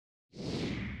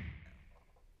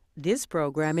This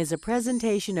program is a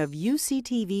presentation of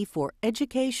UCTV for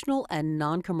educational and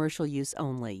non-commercial use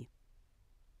only.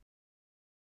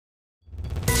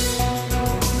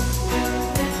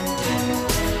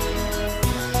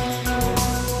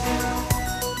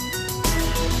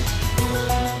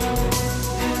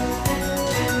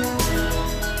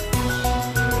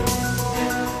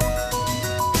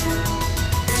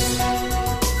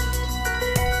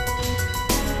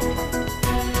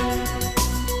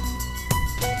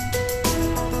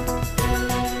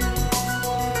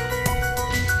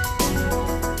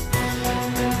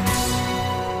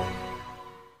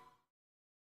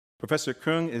 Professor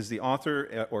Küng is the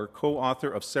author or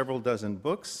co-author of several dozen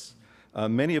books,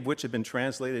 many of which have been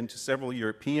translated into several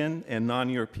European and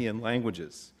non-European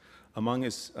languages. Among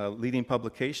his leading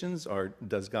publications are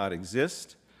Does God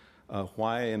Exist?,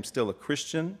 Why I Am Still a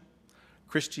Christian,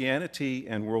 Christianity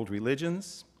and World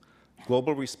Religions,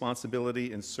 Global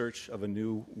Responsibility in Search of a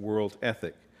New World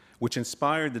Ethic, which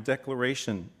inspired the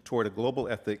Declaration toward a Global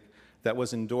Ethic that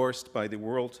was endorsed by the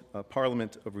World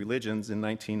Parliament of Religions in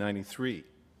 1993.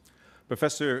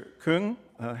 Professor Küng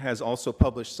has also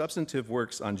published substantive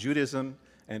works on Judaism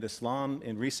and Islam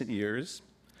in recent years.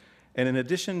 And in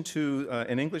addition to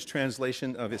an English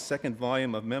translation of his second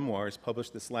volume of memoirs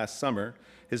published this last summer,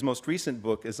 his most recent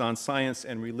book is on science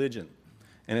and religion,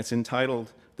 and it's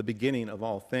entitled The Beginning of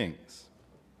All Things.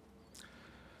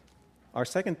 Our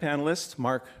second panelist,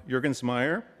 Mark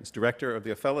Juergensmeyer, is director of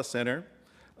the Ofalea Center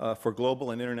for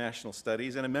Global and International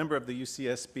Studies and a member of the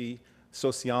UCSB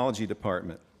Sociology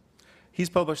Department. He's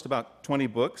published about 20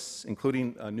 books,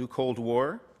 including A New Cold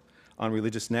War on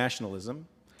Religious Nationalism,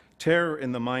 Terror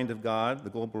in the Mind of God, The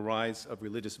Global Rise of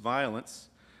Religious Violence,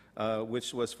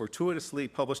 which was fortuitously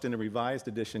published in a revised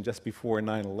edition just before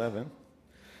 9/11.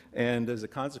 And as a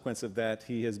consequence of that,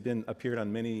 he has appeared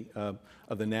on many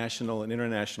of the national and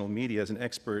international media as an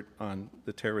expert on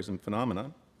the terrorism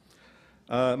phenomena.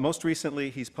 Most recently,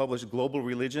 he's published Global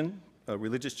Religion,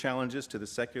 Religious Challenges to the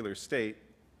Secular State.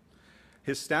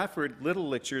 His Stafford Little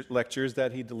lectures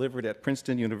that he delivered at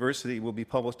Princeton University will be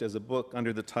published as a book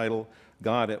under the title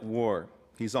God at War.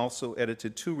 He's also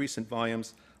edited 2 recent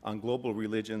volumes on global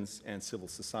religions and civil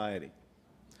society.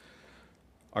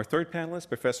 Our third panelist,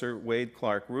 Professor Wade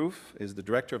Clark Roof, is the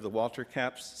director of the Walter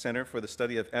Capps Center for the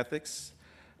Study of Ethics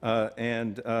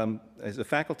and is a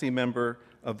faculty member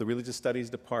of the Religious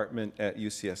Studies Department at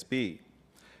UCSB.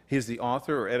 He is the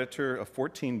author or editor of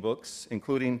 14 books,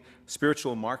 including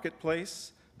Spiritual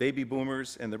Marketplace, Baby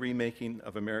Boomers and the Remaking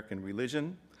of American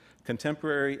Religion,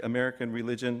 Contemporary American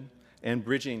Religion, and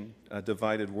Bridging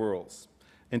Divided Worlds.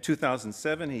 In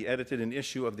 2007, he edited an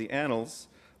issue of the Annals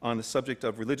on the subject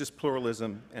of religious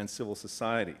pluralism and civil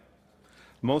society.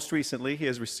 Most recently, he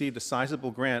has received a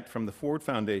sizable grant from the Ford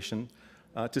Foundation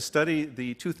to study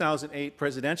the 2008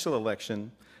 presidential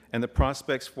election and the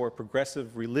prospects for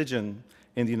progressive religion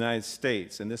in the United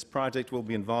States. And this project will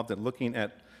be involved in looking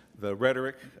at the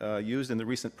rhetoric used in the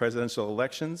recent presidential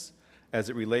elections as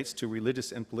it relates to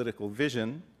religious and political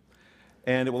vision.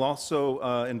 And it will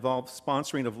also involve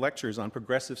sponsoring of lectures on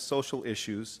progressive social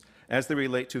issues as they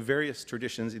relate to various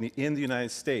traditions in the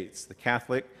United States: the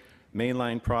Catholic,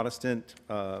 mainline Protestant,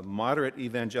 moderate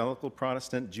evangelical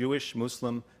Protestant, Jewish,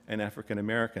 Muslim, and African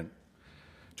American.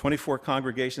 24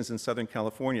 congregations in Southern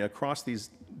California across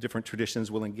these different traditions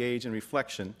will engage in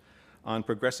reflection on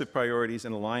progressive priorities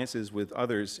and alliances with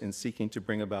others in seeking to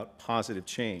bring about positive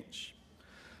change.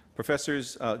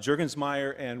 Professors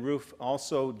Juergensmeyer and Roof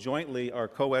also jointly are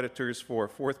co-editors for a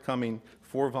forthcoming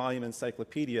 4-volume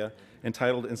encyclopedia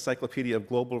entitled Encyclopedia of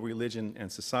Global Religion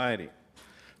and Society.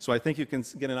 So I think you can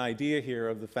get an idea here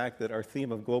of the fact that our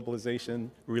theme of globalization,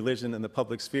 religion, and the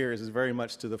public spheres is very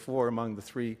much to the fore among the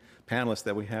 3 panelists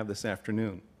that we have this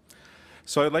afternoon.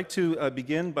 So I'd like to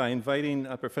begin by inviting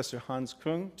Professor Hans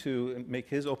Küng to make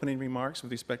his opening remarks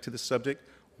with respect to the subject,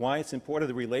 why it's important,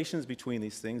 the relations between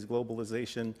these things,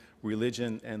 globalization,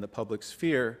 religion, and the public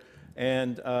sphere,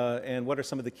 and what are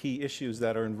some of the key issues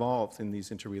that are involved in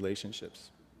these interrelationships.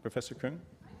 Professor Küng?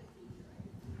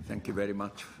 Thank you very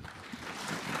much.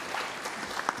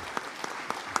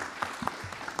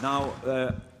 Now,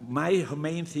 my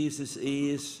main thesis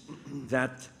is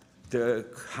that the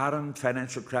current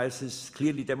financial crisis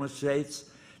clearly demonstrates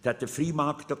that the free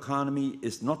market economy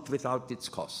is not without its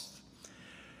cost.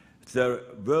 The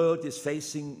world is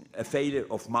facing a failure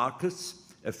of markets,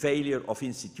 a failure of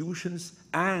institutions,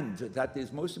 and, that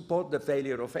is most important, a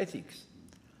failure of ethics.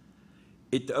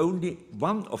 Only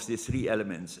one of the 3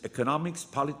 elements, economics,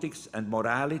 politics, and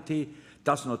morality,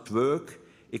 does not work.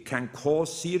 It can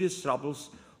cause serious troubles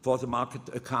for the market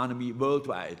economy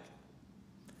worldwide.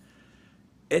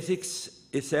 Ethics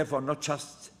is therefore not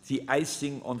just the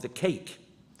icing on the cake.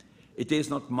 It is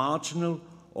not marginal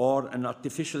or an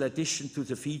artificial addition to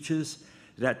the features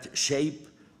that shape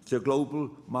the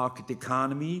global market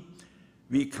economy.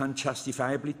 We can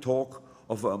justifiably talk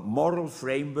of a moral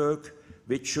framework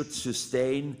which should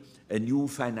sustain a new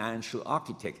financial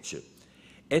architecture.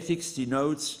 Ethics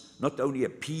denotes not only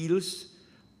appeals,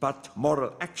 but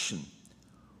moral action.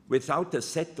 Without a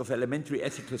set of elementary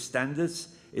ethical standards,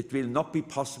 it will not be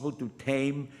possible to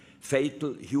tame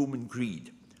fatal human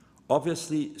greed.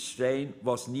 Obviously, strain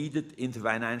was needed in the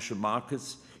financial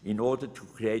markets in order to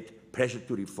create pressure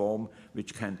to reform,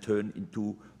 which can turn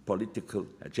into political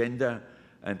agenda,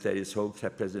 and there is hope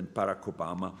that President Barack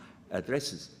Obama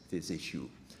addresses this issue.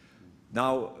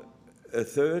 Now, a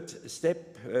third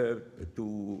step,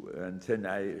 and then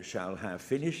I shall have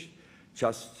finished,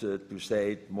 just to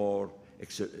say it more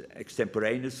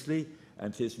extemporaneously,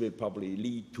 and this will probably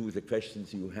lead to the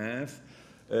questions you have.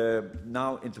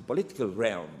 Now, in the political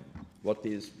realm, what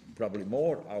is probably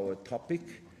more our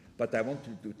topic, but I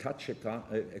wanted to touch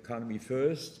economy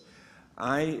first.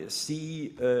 I see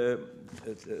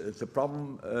the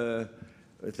problem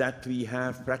that we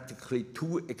have practically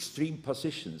two extreme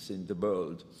positions in the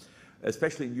world,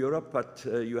 especially in Europe, but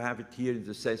you have it here in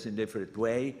the sense in a different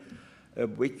way,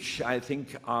 which I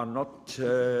think are not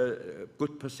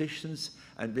good positions,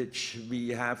 and which we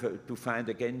have to find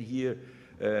again here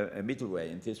a middle way.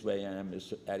 In this way I am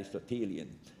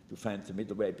Aristotelian, to find the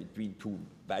middle way between two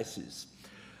vices.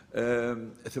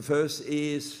 The first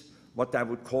is what I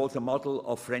would call the model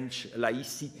of French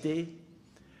laïcité.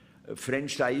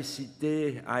 French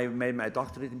laïcité, I made my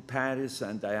doctorate in Paris,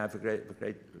 and I have a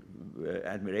great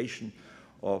admiration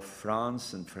of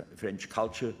France and French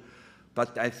culture,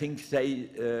 but I think they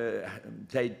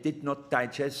did not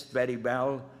digest very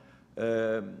well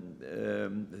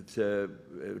the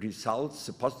results,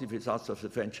 the positive results of the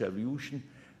French Revolution,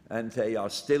 and they are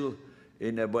still,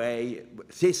 in a way,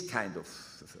 this kind of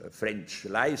French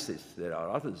laicists, there are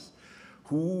others,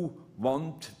 who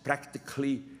won't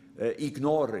practically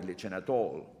ignore religion at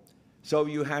all. So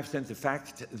you have then the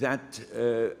fact that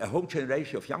a whole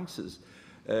generation of youngsters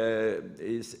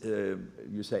is,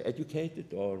 you say,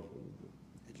 educated or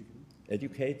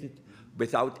educated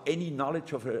without any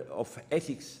knowledge of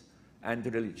ethics and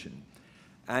religion.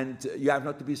 And you have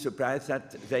not to be surprised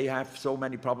that they have so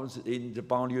many problems in the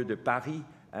banlieue de Paris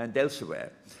and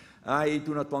elsewhere. I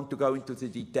do not want to go into the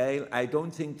detail. I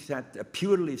don't think that a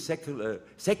purely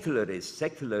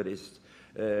secularist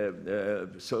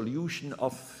solution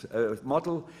of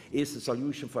model is the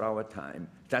solution for our time.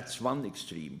 That's one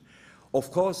extreme.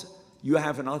 Of course, you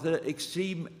have another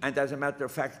extreme, and as a matter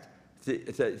of fact,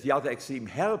 the other extreme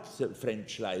helps the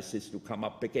French laicists to come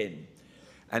up again.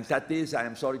 And that is, I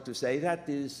am sorry to say that,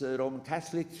 is Roman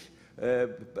Catholic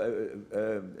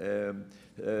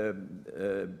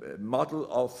model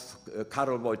of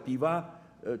Karol Wojtyła,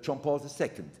 John Paul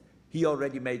II. He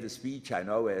already made a speech. I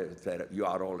know that you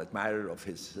are all admirer of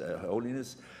His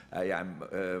Holiness. I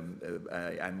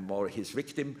am more his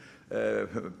victim,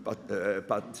 but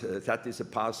that is a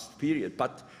past period.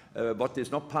 But what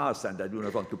is not past, and I do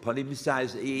not want to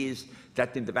polemize, is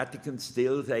that in the Vatican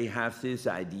still they have this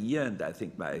idea, and I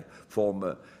think my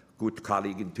former good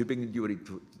colleague in Tübingen during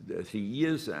 3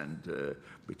 years, and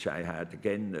which I had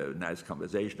again a nice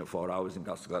conversation of 4 hours in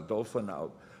Castel Gandolfo,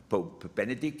 now Pope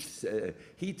Benedict,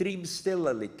 he dreams still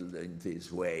a little in this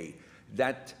way,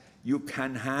 that you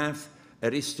can have a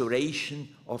restoration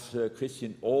of the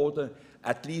Christian order,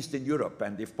 at least in Europe,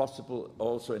 and if possible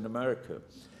also in America.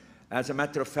 As a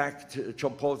matter of fact,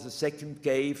 John Paul II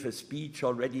gave a speech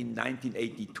already in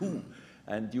 1982,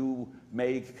 and you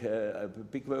make a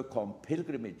big work on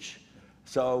pilgrimage.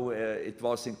 So it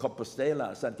was in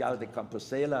Compostela, Santiago de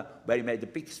Compostela, where he made a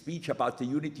big speech about the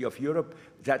unity of Europe.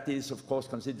 That is, of course,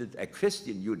 considered a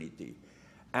Christian unity.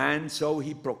 And so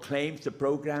he proclaimed the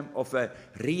program of a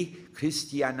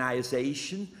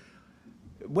re-Christianization.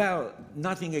 Well,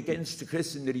 nothing against the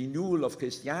Christian renewal of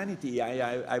Christianity.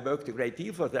 I worked a great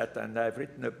deal for that, and I've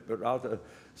written a rather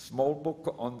small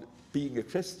book on being a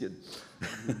Christian.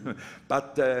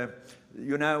 But,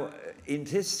 you know, in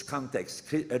this context,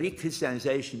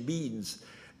 re-Christianization means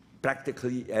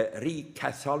practically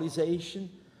re-Catholicization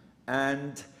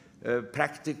and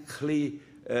practically,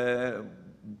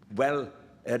 well,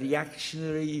 a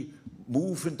reactionary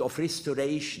movement of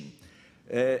restoration.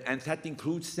 And that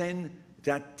includes then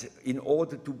that in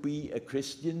order to be a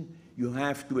Christian, you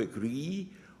have to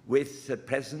agree with the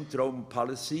present Roman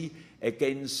policy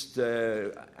against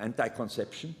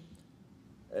anti-conception,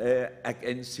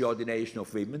 against the ordination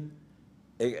of women.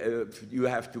 You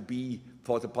have to be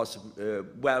for the possible,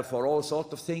 well, for all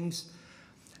sorts of things.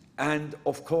 And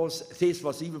of course, this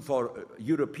was even for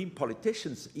European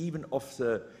politicians, even of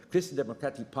the Christian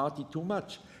Democratic Party, too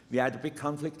much. We had a big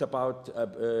conflict about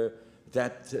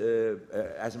that,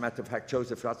 as a matter of fact,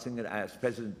 Joseph Ratzinger, as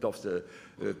president of the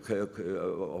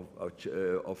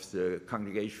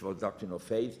Congregation for the Doctrine of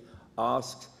Faith,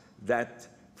 asked that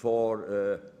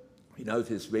for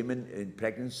these women in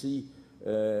pregnancy,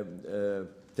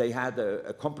 they had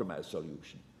a compromise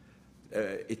solution.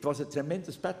 It was a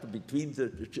tremendous battle between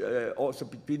also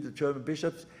between the German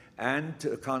bishops and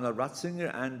Cardinal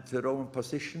Ratzinger and the Roman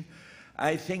position.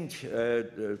 I think,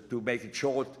 to make it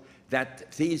short,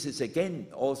 that this is again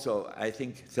also, I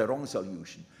think, the wrong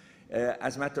solution.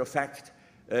 As a matter of fact,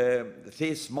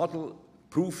 this model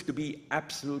proved to be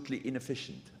absolutely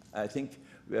inefficient. I think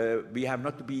we have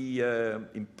not to be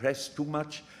impressed too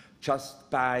much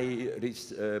just by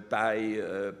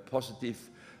positive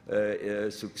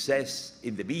success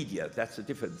in the media. That's a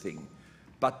different thing.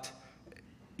 But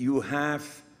you have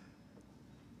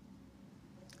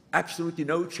absolutely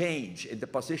no change in the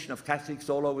position of Catholics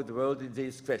all over the world in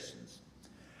these questions.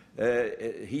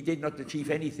 He did not achieve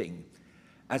anything.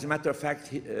 As a matter of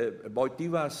fact,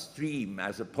 Wojtyła's dream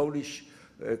as a Polish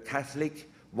Catholic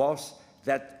was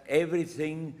that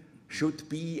everything should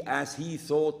be as he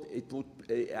thought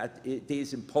it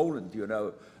is in Poland,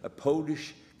 a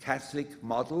Polish Catholic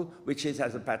model, which is,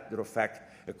 as a matter of fact,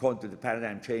 according to the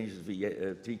paradigm changes we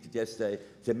treated yesterday,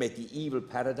 the medieval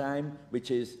paradigm, which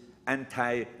is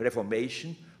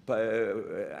anti-Reformation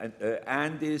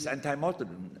and is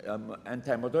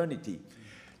anti-modernity.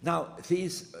 Now,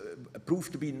 this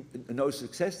proved to be no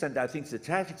success, and I think the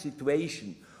tragic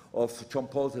situation of John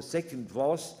Paul II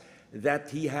was that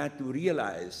he had to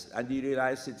realize, and he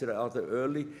realized it rather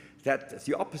early, that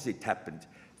the opposite happened.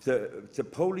 The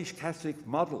Polish Catholic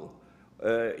model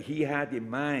he had in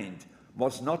mind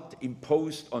was not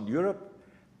imposed on Europe,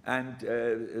 and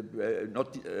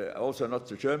also not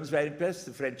the Germans were impressed,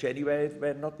 the French anyway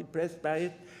were not impressed by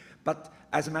it. But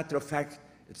as a matter of fact,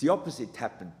 the opposite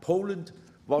happened. Poland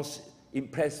was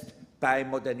impressed by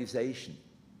modernization.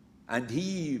 And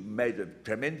he made a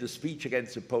tremendous speech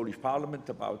against the Polish parliament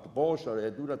about abortion. I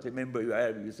do not remember,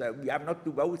 you said, we have not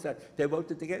to vote that. They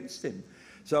voted against him.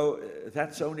 So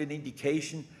that's only an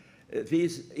indication.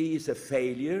 This is a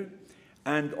failure.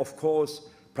 And of course,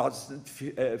 Protestants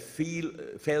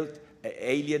felt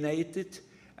alienated.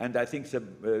 And I think the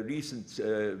recent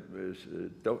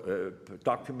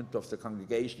document of the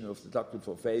Congregation of the Doctrine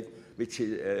for Faith, which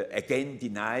again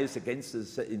denies against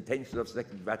the intention of the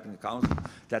Second Vatican Council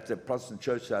that the Protestant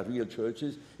churches are real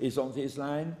churches, is on this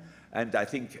line. And I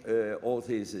think all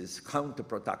this is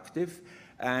counterproductive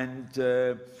and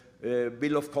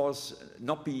will, of course,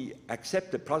 not be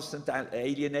accepted. Protestants are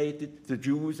alienated. The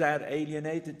Jews are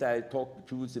alienated. I talked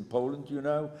to Jews in Poland,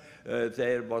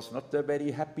 there was not a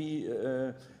very happy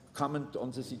comment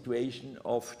on the situation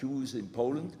of Jews in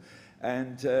Poland.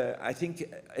 And I think,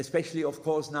 especially, of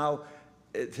course, now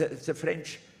the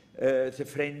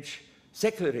French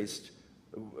secularists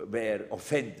were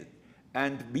offended.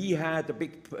 And we had a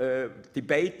big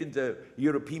debate in the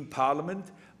European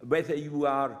Parliament whether you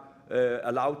are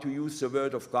allowed to use the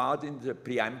word of God in the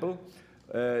preamble.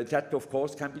 That, of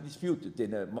course, can be disputed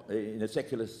in a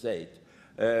secular state.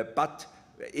 But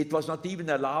it was not even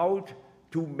allowed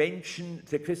to mention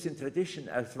the Christian tradition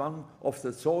as one of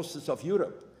the sources of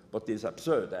Europe, what is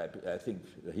absurd, I think,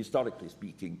 historically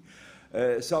speaking.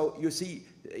 So you see,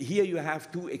 here you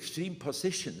have two extreme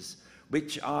positions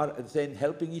which are then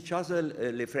helping each other.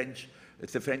 The French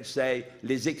say,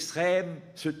 les extrêmes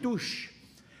se touchent.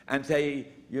 And they,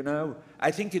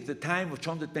 I think at the time of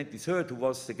John the 23rd, who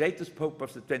was the greatest pope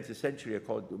of the 20th century,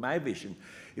 according to my vision,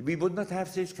 we would not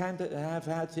have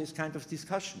had this kind of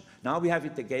discussion. Now we have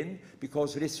it again,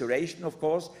 because restoration, of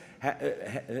course,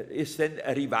 is then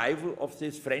a revival of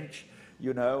this French,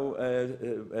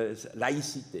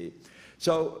 laicity.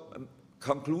 So,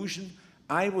 conclusion,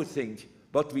 I would think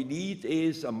what we need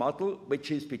is a model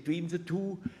which is between the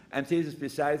two, and this is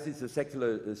precisely the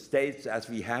secular states as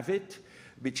we have it,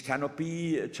 which cannot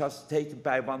be just taken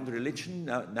by one religion,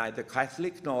 neither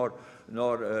Catholic nor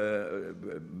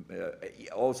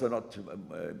also not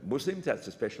Muslims. That's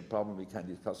a special problem we can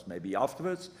discuss maybe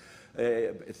afterwards.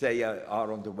 They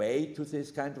are on the way to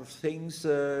this kind of things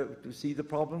to see the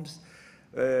problems.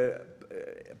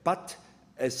 But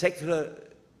a secular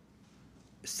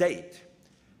state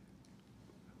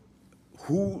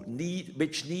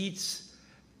which needs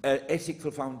an ethical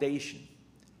foundation,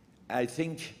 I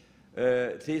think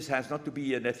This has not to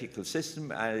be an ethical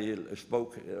system. I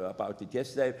spoke about it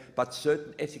yesterday, but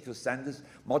certain ethical standards,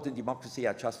 modern democracy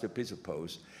are just a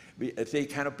presuppose. They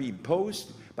cannot be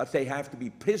imposed, but they have to be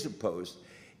presupposed.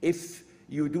 If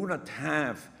you do not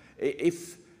have,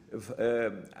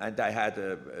 and I had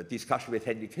a discussion with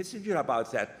Henry Kissinger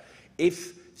about that,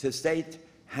 if the state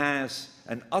has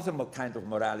an other kind of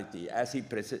morality, as he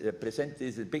presented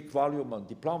in a big volume on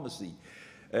diplomacy,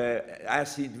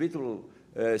 as the individual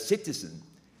citizen,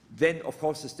 then of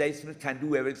course the statesman can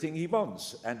do everything he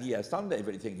wants, and he has done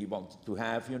everything he wanted to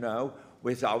have, you know,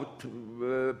 without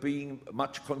being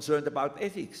much concerned about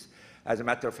ethics. As a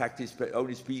matter of fact, he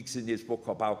only speaks in his book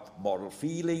about moral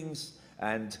feelings,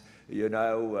 and you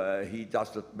know, he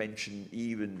does not mention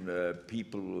even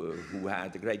people who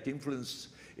had a great influence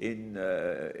in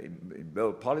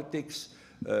world politics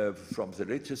from the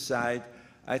religious side.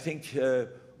 I think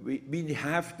we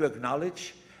have to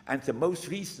acknowledge, and the most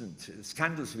recent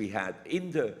scandals we had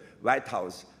in the White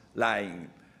House, lying,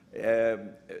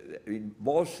 in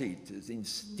Wall Street, in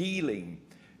stealing,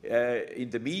 in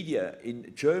the media,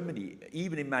 in Germany,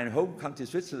 even in my home country,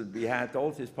 Switzerland, we had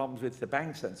all these problems with the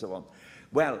banks and so on.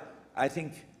 Well, I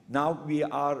think now we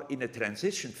are in a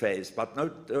transition phase, but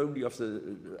not only of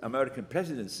the American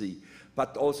presidency,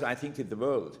 but also I think in the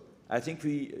world. I think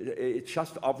it's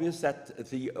just obvious that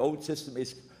the old system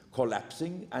is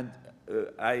collapsing, and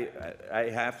I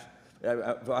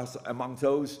was among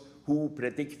those who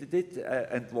predicted it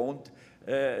and warned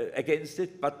against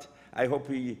it, but I hope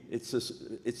it's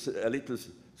a little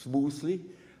smoothly.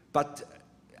 But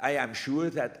I am sure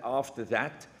that after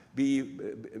that we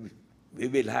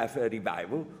will have a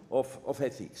revival of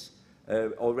ethics.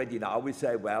 Already now we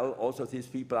say, well, also these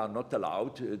people are not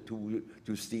allowed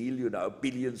to steal, you know,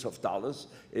 billions of dollars,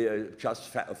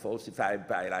 just falsifying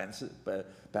balance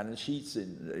sheets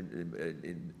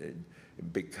in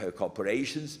big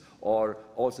corporations, or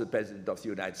also the President of the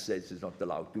United States is not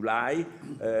allowed to lie.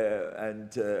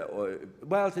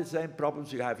 Well, the same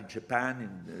problems you have in Japan,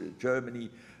 in Germany,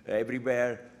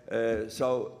 everywhere.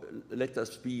 So let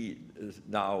us be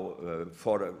now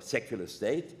for a secular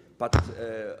state, but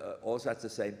also at the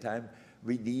same time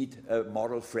we need a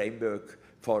moral framework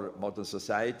for modern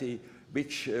society,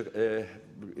 which is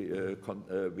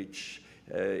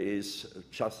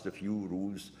just a few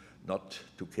rules: not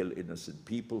to kill innocent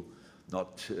people,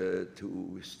 not to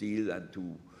steal,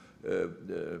 and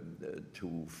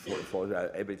for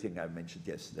everything I mentioned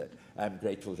yesterday. I'm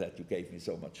grateful that you gave me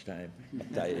so much time.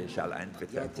 I shall end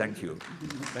with that. Thank you.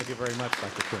 Thank you very much,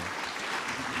 Dr. Küng.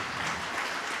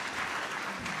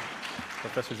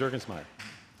 Professor Juergensmeyer.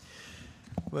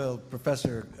 Well,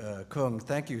 Professor Küng,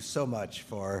 thank you so much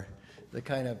for the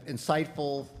kind of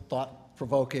insightful,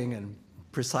 thought-provoking, and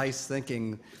precise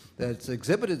thinking that's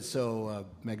exhibited so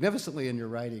magnificently in your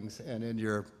writings and in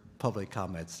your public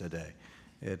comments today.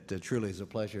 It truly is a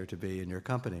pleasure to be in your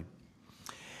company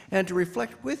and to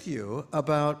reflect with you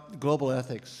about global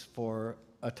ethics for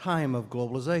a time of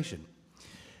globalization,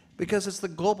 because it's the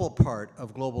global part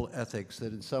of global ethics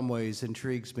that in some ways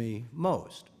intrigues me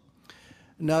most.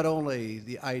 Not only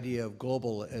the idea of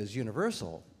global as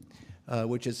universal,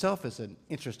 which itself is an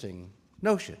interesting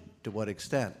notion. To what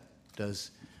extent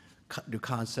do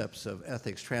concepts of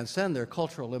ethics transcend their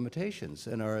cultural limitations,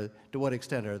 and to what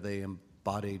extent are they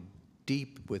embodied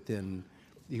deep within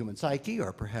the human psyche,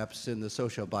 or perhaps in the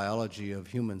social biology of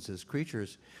humans as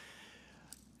creatures?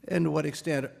 And to what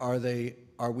extent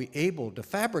are we able to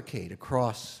fabricate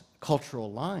across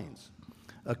cultural lines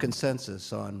a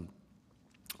consensus on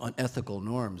ethical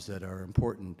norms that are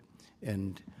important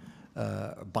and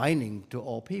binding to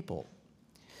all people?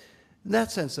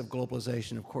 That sense of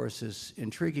globalization, of course, is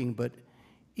intriguing, but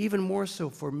even more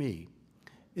so for me,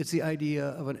 it's the idea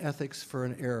of an ethics for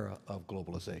an era of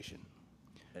globalization.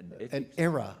 An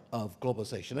era of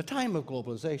globalization, a time of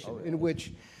globalization in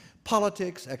which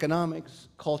politics, economics,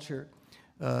 culture,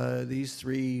 these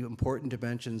three important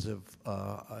dimensions of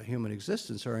human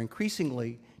existence are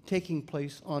increasingly taking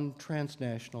place on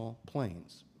transnational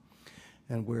planes,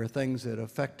 and where things that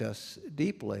affect us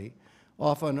deeply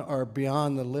often are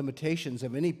beyond the limitations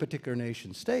of any particular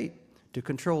nation state to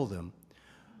control them,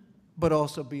 but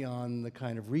also beyond the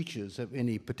kind of reaches of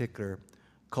any particular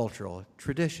cultural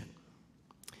tradition.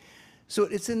 So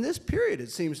it's in this period,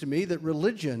 it seems to me, that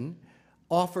religion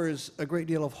offers a great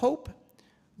deal of hope,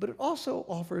 but it also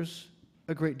offers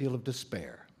a great deal of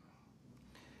despair.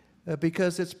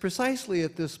 Because it's precisely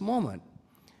at this moment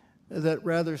that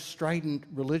rather strident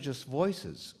religious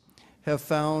voices have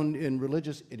found in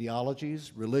religious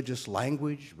ideologies, religious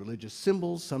language, religious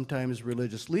symbols, sometimes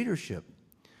religious leadership,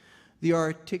 the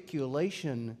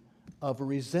articulation of a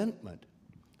resentment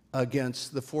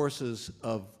against the forces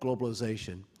of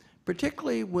globalization,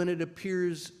 particularly when it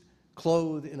appears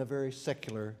clothed in a very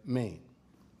secular mien.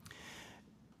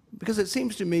 Because it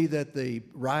seems to me that the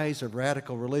rise of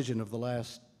radical religion of the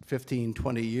last 15,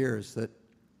 20 years that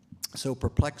so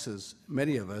perplexes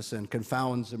many of us and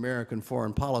confounds American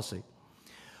foreign policy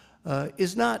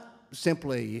is not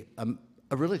simply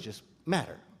a religious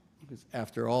matter. Because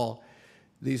after all,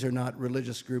 these are not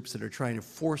religious groups that are trying to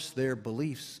force their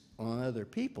beliefs on other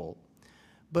people,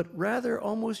 but rather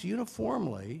almost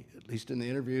uniformly, at least in the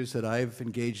interviews that I've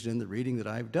engaged in, the reading that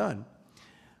I've done,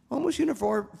 almost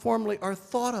uniformly are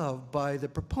thought of by the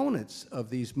proponents of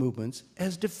these movements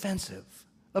as defensive,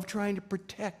 of trying to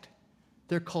protect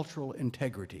their cultural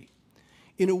integrity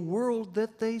in a world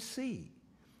that they see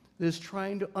that is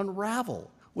trying to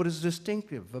unravel what is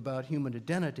distinctive about human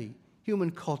identity,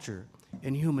 human culture,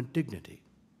 and human dignity.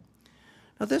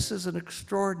 Now, this is an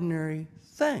extraordinary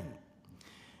thing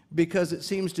because it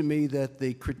seems to me that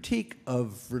the critique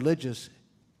of religious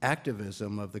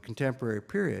activism of the contemporary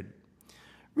period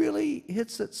really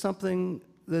hits at something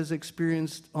that is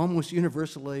experienced almost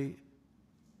universally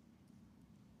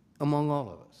among all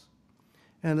of us.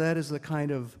 And that is the kind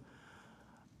of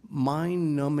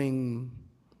mind-numbing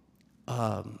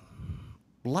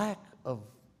lack of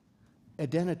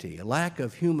identity, a lack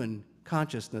of human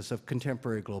consciousness of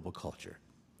contemporary global culture.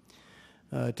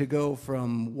 To go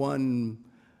from one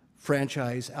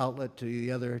franchise outlet to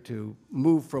the other, to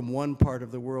move from one part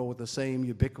of the world with the same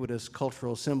ubiquitous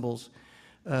cultural symbols,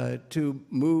 to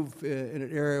move in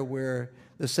an area where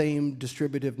the same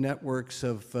distributive networks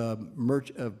of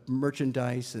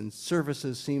merchandise and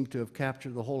services seem to have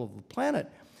captured the whole of the planet,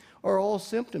 are all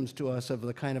symptoms to us of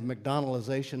the kind of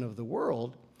McDonaldization of the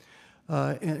world,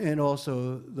 and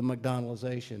also the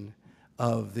McDonaldization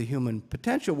of the human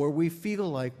potential, where we feel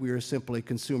like we are simply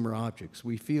consumer objects.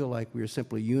 We feel like we are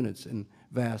simply units in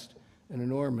vast and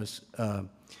enormous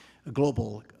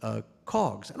global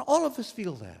cogs. And all of us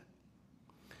feel that.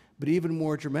 But even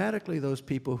more dramatically, those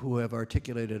people who have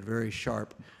articulated a very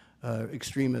sharp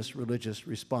extremist religious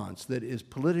response that is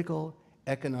political,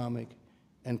 economic,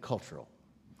 and cultural.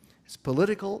 It's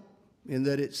political in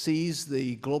that it sees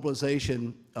the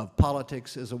globalization of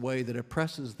politics as a way that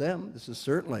oppresses them. This is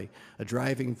certainly a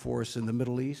driving force in the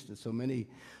Middle East, and so many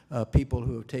people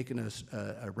who have taken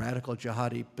a radical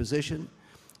jihadi position,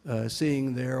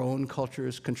 seeing their own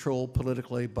cultures controlled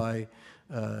politically by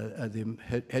the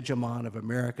hegemon of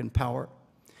American power.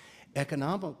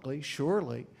 Economically,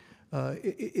 surely,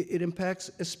 it impacts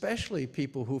especially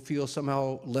people who feel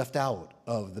somehow left out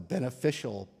of the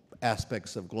beneficial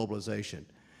aspects of globalization,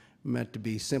 meant to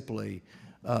be simply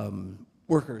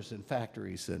workers in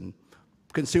factories and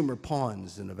consumer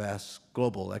pawns in a vast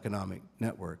global economic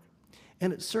network.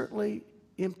 And it certainly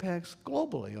impacts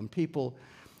globally on people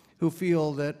who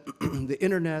feel that the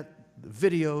internet, the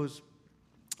videos,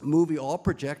 movie all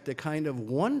project a kind of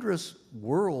wondrous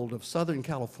world of Southern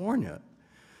California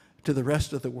to the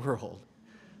rest of the world,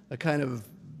 a kind of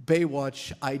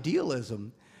Baywatch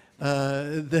idealism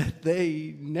that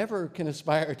they never can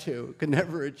aspire to, can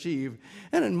never achieve,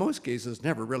 and in most cases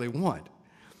never really want.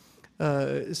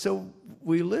 So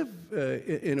we live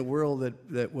in a world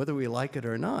that whether we like it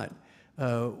or not,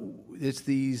 it's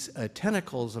these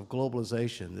tentacles of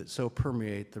globalization that so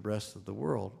permeate the rest of the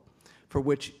world, for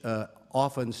which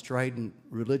often strident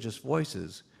religious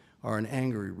voices are an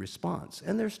angry response.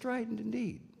 And they're strident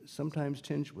indeed, sometimes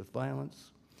tinged with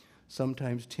violence,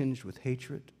 sometimes tinged with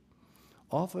hatred,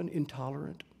 often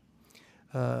intolerant,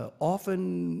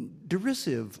 often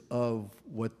derisive of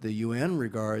what the UN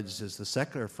regards as the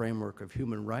secular framework of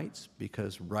human rights,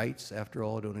 because rights, after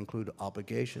all, don't include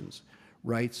obligations.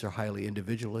 Rights are highly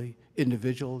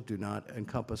individual, do not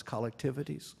encompass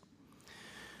collectivities.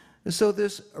 And so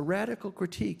this radical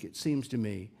critique, it seems to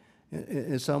me,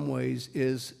 in some ways,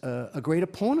 is a great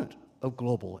opponent of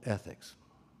global ethics.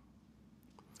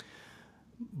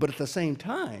 But at the same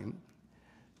time,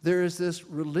 there is this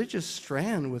religious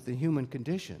strand with the human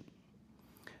condition.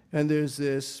 And there's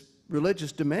this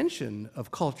religious dimension of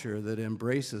culture that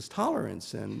embraces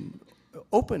tolerance and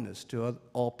openness to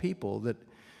all people,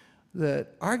 that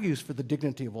argues for the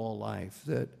dignity of all life,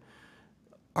 that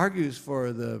argues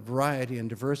for the variety and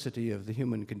diversity of the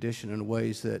human condition in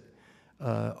ways that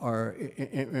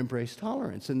embrace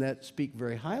tolerance, and that speak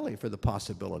very highly for the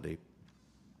possibility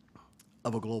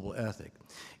of a global ethic.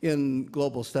 In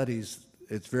global studies,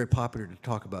 it's very popular to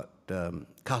talk about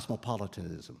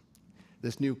cosmopolitanism,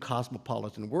 this new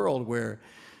cosmopolitan world where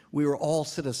we are all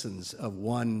citizens of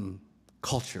one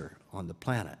culture on the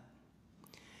planet.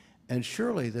 And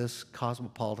surely this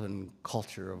cosmopolitan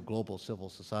culture of global civil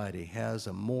society has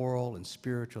a moral and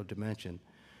spiritual dimension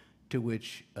to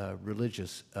which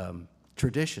religious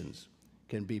traditions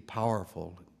can be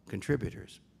powerful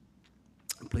contributors.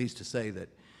 I'm pleased to say that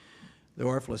the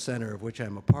Orfalea Center, of which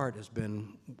I'm a part, has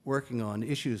been working on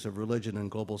issues of religion and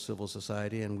global civil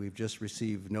society, and we've just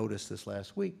received notice this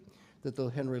last week that the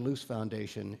Henry Luce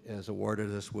Foundation has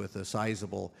awarded us with a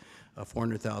sizable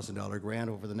 $400,000 grant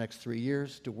over the next 3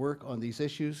 years to work on these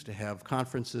issues, to have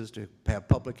conferences, to have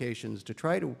publications, to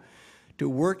try to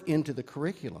work into the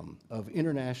curriculum of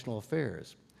international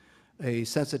affairs a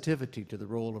sensitivity to the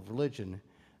role of religion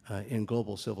in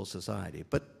global civil society.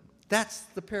 But that's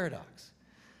the paradox.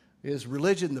 Is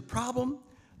religion the problem,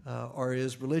 or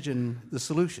is religion the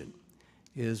solution?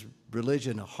 Is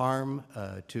religion a harm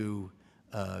to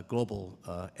global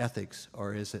ethics,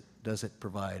 or does it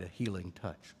provide a healing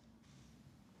touch?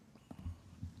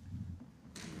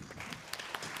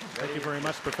 Thank you very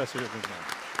much, Professor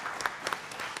Juergensmeyer.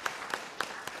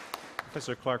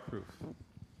 Professor Clark-Ruth.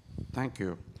 Thank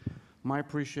you. My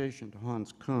appreciation to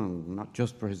Hans Küng, not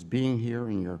just for his being here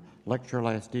in your lecture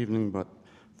last evening, but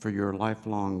for your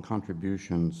lifelong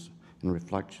contributions and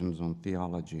reflections on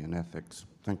theology and ethics.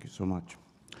 Thank you so much.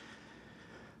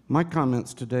 My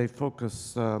comments today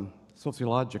focus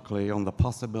sociologically on the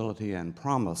possibility and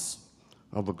promise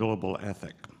of a global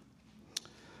ethic.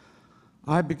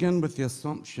 I begin with the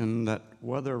assumption that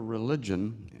whether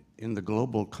religion in the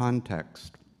global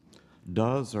context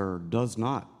does or does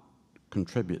not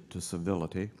contribute to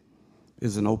civility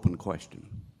is an open question.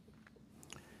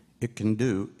 It can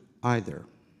do either.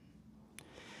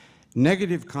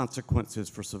 Negative consequences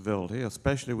for civility,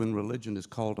 especially when religion is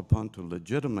called upon to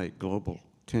legitimate global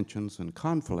tensions and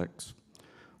conflicts,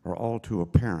 are all too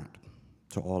apparent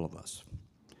to all of us.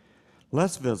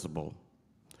 Less visible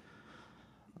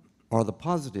are the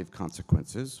positive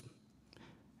consequences,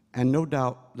 and no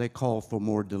doubt they call for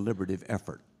more deliberative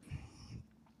effort.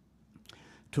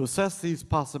 To assess these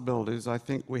possibilities, I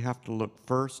think we have to look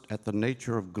first at the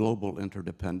nature of global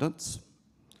interdependence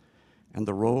and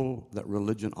the role that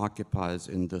religion occupies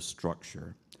in this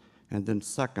structure. And then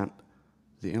second,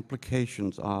 the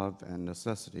implications of and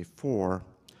necessity for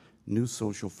new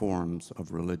social forms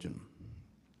of religion.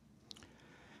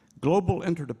 Global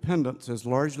interdependence is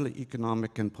largely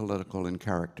economic and political in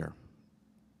character.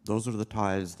 Those are the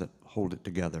ties that hold it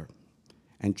together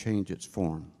and change its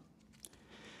form,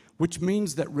 which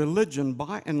means that religion,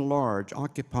 by and large,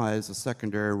 occupies a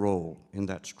secondary role in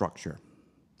that structure.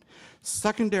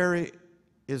 Secondary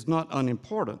is not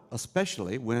unimportant,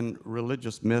 especially when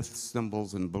religious myths,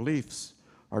 symbols, and beliefs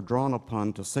are drawn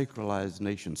upon to sacralize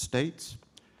nation states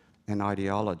and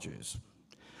ideologies.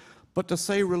 But to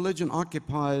say religion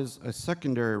occupies a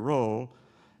secondary role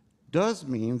does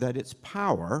mean that its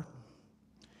power,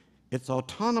 its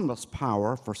autonomous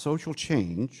power for social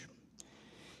change,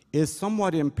 is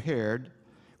somewhat impaired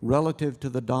relative to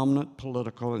the dominant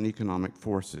political and economic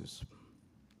forces.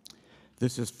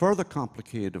 This is further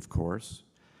complicated, of course,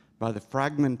 by the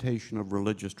fragmentation of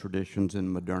religious traditions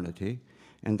in modernity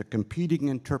and the competing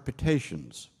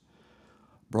interpretations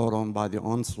brought on by the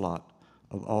onslaught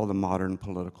of all the modern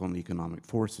political and economic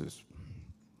forces.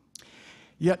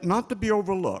 Yet not to be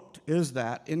overlooked is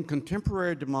that in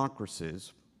contemporary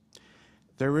democracies,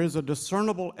 there is a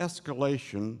discernible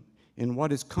escalation in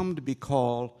what has come to be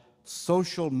called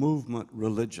social movement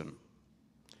religion.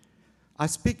 I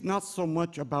speak not so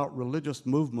much about religious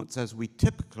movements as we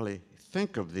typically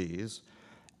think of these,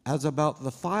 as about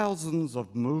the thousands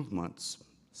of movements,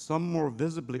 some more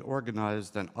visibly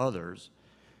organized than others,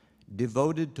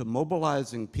 devoted to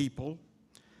mobilizing people,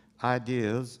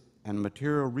 ideas, and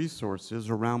material resources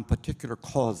around particular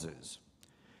causes,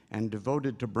 and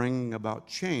devoted to bringing about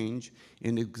change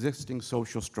in existing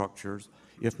social structures,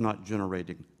 if not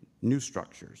generating new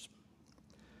structures.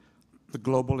 The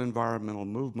global environmental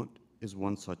movement is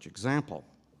one such example.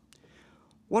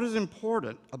 What is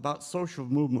important about social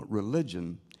movement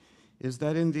religion is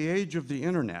that in the age of the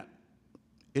internet,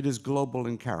 it is global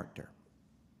in character.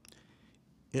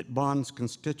 It bonds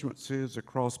constituencies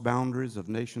across boundaries of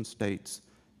nation states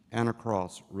and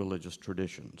across religious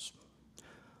traditions.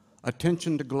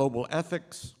 Attention to global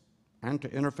ethics and to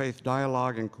interfaith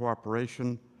dialogue and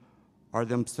cooperation are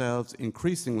themselves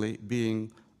increasingly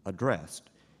being addressed,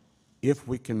 if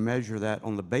we can measure that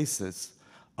on the basis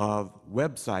of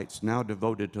websites now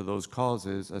devoted to those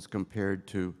causes as compared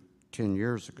to 10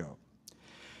 years ago.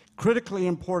 Critically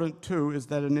important, too, is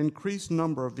that an increased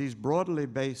number of these broadly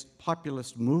based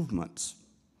populist movements,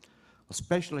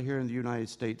 especially here in the United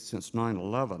States since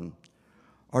 9/11,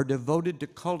 are devoted to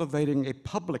cultivating a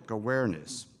public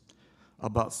awareness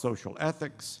about social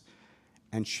ethics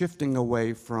and shifting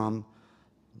away from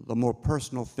the more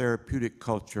personal therapeutic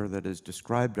culture that has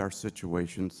described our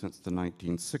situation since the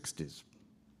 1960s.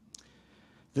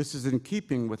 This is in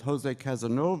keeping with Jose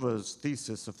Casanova's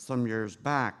thesis of some years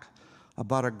back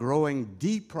about a growing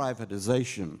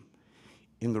deprivatization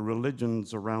in the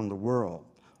religions around the world,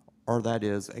 or that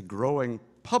is, a growing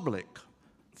public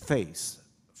face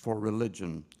for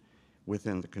religion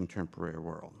within the contemporary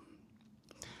world.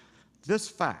 This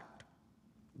fact,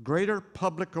 greater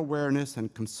public awareness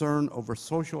and concern over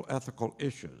social ethical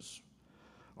issues,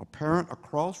 apparent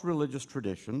across religious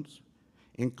traditions,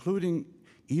 including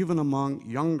even among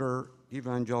younger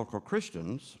evangelical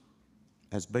Christians,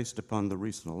 as based upon the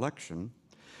recent election,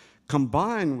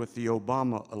 combined with the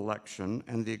Obama election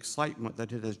and the excitement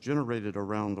that it has generated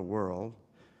around the world,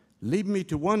 lead me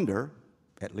to wonder,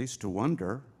 at least to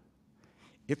wonder,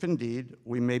 if indeed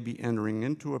we may be entering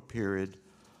into a period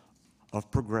of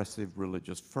progressive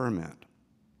religious ferment.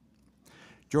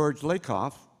 George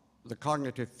Lakoff, the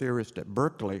cognitive theorist at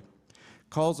Berkeley,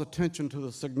 calls attention to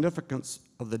the significance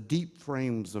of the deep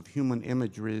frames of human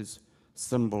imageries,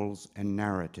 symbols, and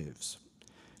narratives,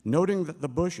 noting that the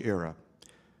Bush era,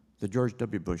 the George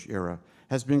W. Bush era,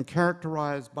 has been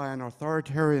characterized by an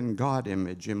authoritarian God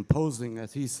image imposing,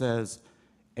 as he says,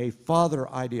 a father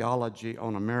ideology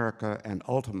on America and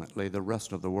ultimately the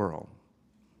rest of the world.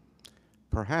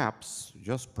 Perhaps,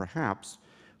 just perhaps,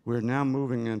 we're now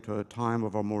moving into a time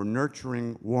of a more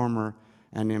nurturing, warmer,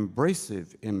 and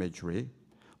embracive imagery,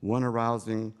 one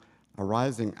arising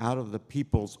out of the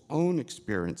people's own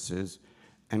experiences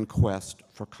and quest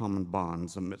for common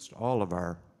bonds amidst all of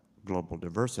our global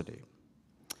diversity.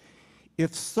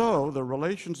 If so, the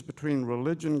relations between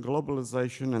religion,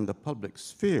 globalization, and the public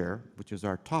sphere, which is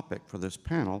our topic for this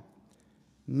panel,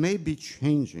 may be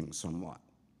changing somewhat.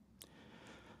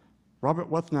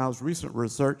 Robert Wethnow's recent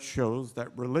research shows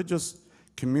that religious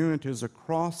communities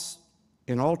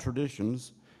in all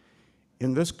traditions,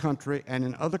 in this country and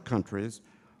in other countries,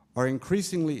 are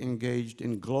increasingly engaged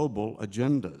in global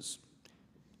agendas,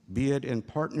 be it in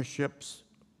partnerships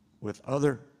with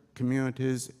other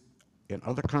communities in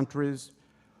other countries,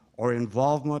 or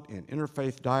involvement in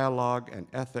interfaith dialogue and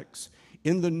ethics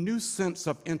in the new sense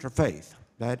of interfaith,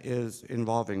 that is,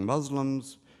 involving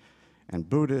Muslims and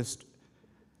Buddhists,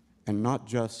 and not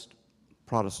just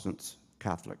Protestants,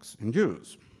 Catholics, and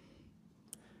Jews.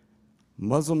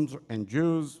 Muslims and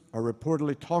Jews are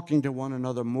reportedly talking to one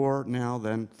another more now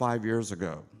than 5 years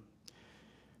ago.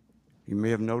 You may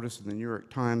have noticed in the New York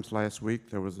Times last week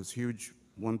there was this huge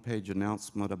one-page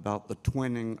announcement about the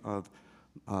twinning of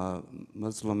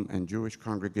Muslim and Jewish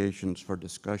congregations for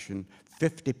discussion,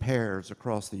 50 pairs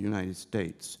across the United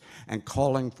States, and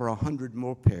calling for 100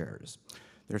 more pairs.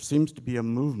 There seems to be a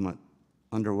movement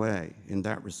underway in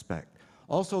that respect.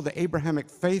 Also, the Abrahamic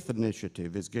Faith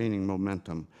Initiative is gaining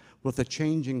momentum with a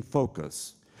changing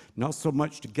focus, not so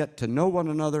much to get to know one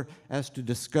another as to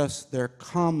discuss their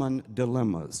common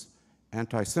dilemmas,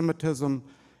 anti-Semitism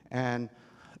and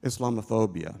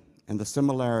Islamophobia, and the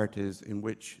similarities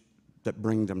that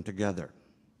bring them together.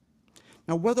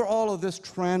 Now, whether all of this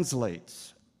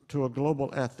translates to a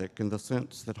global ethic in the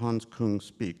sense that Hans Küng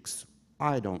speaks,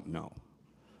 I don't know.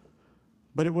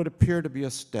 But it would appear to be a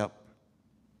step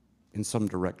in some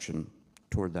direction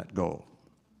toward that goal.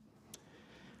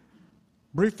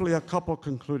 Briefly, a couple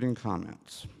concluding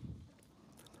comments.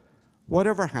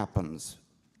 Whatever happens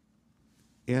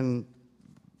in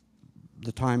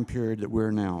the time period that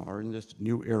we're now, or in this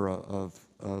new era of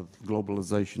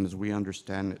globalization as we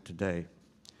understand it today,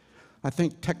 I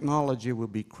think technology will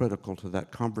be critical to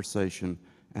that conversation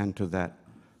and to that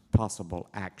possible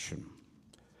action.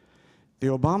 The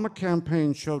Obama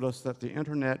campaign showed us that the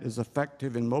internet is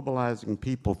effective in mobilizing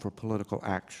people for political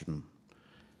action.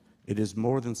 It is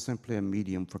more than simply a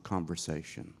medium for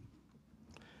conversation.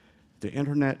 The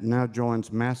internet now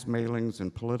joins mass mailings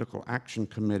and political action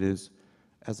committees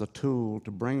as a tool to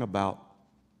bring about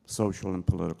social and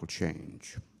political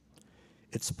change.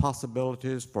 Its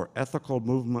possibilities for ethical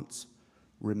movements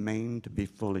remain to be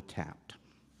fully tapped.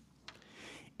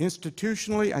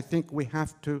 Institutionally, I think we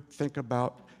have to think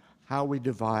about how we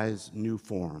devise new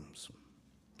forms.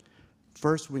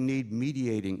 First, we need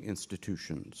mediating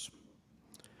institutions.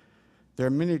 There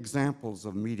are many examples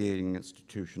of mediating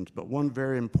institutions, but one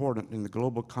very important in the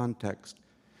global context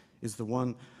is the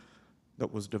one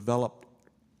that was developed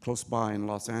close by in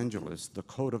Los Angeles, the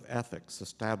Code of Ethics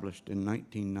established in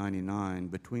 1999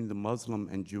 between the Muslim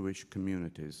and Jewish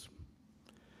communities.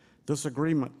 This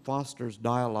agreement fosters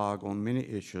dialogue on many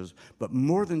issues, but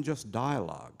more than just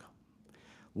dialogue.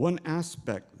 One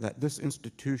aspect that this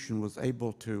institution was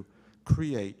able to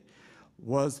create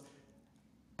was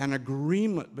an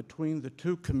agreement between the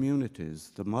two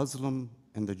communities, the Muslim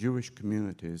and the Jewish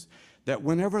communities, that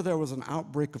whenever there was an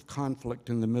outbreak of conflict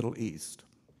in the Middle East,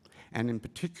 and in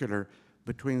particular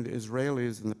between the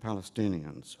Israelis and the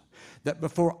Palestinians, that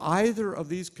before either of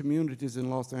these communities in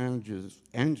Los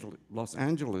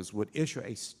Angeles would issue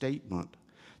a statement,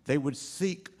 they would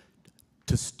seek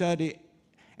to study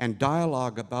and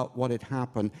dialogue about what had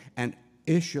happened and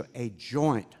issue a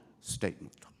joint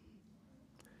statement.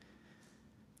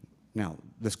 Now,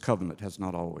 this covenant has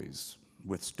not always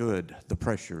withstood the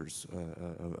pressures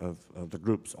of the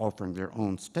groups offering their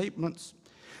own statements,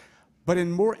 but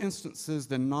in more instances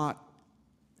than not,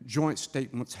 joint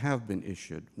statements have been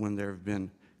issued when there have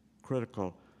been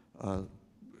critical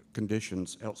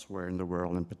conditions elsewhere in the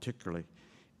world, and particularly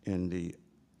in the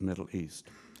Middle East.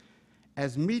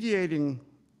 As mediating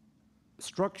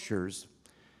structures,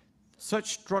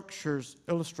 such structures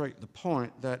illustrate the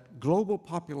point that global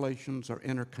populations are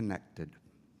interconnected,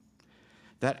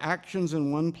 that actions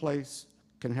in one place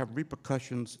can have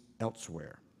repercussions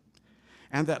elsewhere,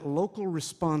 and that local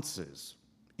responses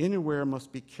anywhere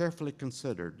must be carefully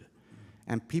considered,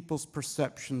 and people's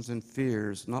perceptions and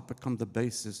fears not become the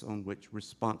basis on which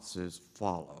responses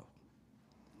follow.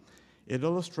 It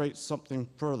illustrates something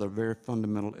further very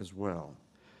fundamental as well.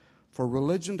 For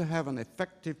religion to have an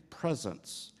effective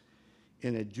presence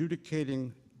in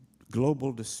adjudicating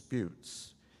global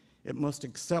disputes, it must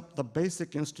accept the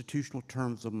basic institutional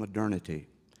terms of modernity,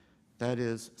 that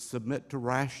is, submit to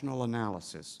rational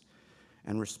analysis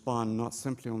and respond not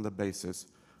simply on the basis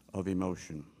of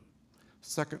emotion.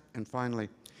 Second, and finally,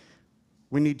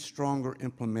 we need stronger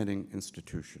implementing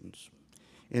institutions.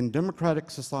 In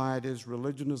democratic societies,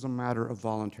 religion is a matter of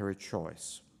voluntary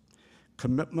choice.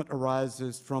 Commitment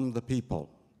arises from the people,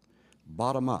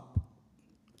 bottom up,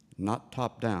 not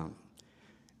top down.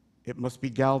 It must be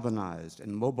galvanized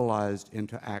and mobilized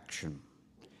into action.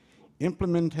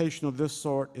 Implementation of this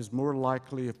sort is more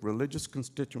likely if religious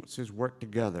constituencies work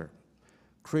together,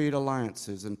 create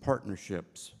alliances and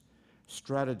partnerships,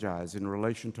 strategize in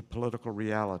relation to political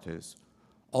realities,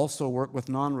 also work with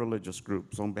non-religious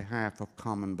groups on behalf of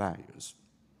common values.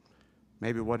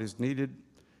 Maybe what is needed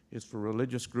is for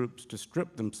religious groups to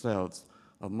strip themselves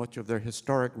of much of their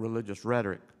historic religious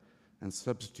rhetoric and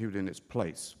substitute in its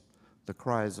place the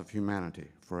cries of humanity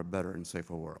for a better and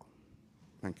safer world.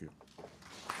 Thank you.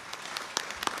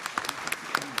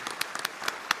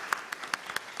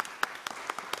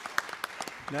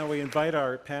 Now we invite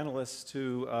our panelists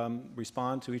to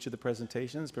respond to each of the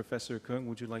presentations. Professor Küng,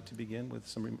 would you like to begin with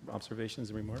some observations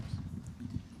and remarks?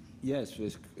 Yes,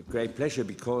 with great pleasure,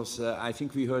 because I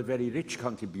think we heard very rich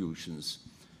contributions.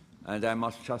 And I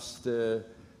must just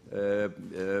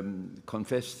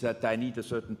confess that I need a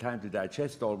certain time to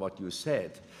digest all what you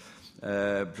said,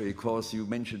 because you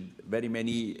mentioned very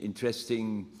many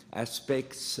interesting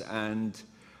aspects, and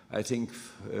I think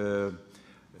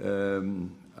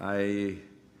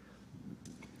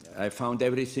I found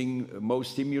everything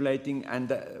most stimulating, and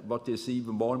what is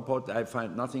even more important, I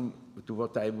find nothing to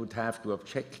what I would have to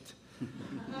object.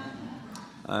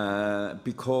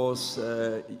 Because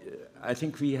I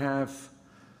think we have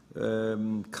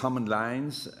common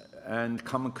lines and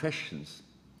common questions.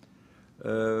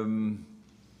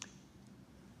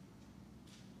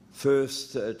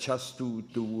 First, just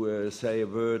to say a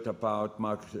word about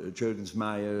Mark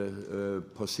Juergensmeyer's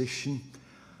position.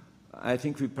 I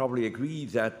think we probably agree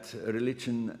that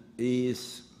religion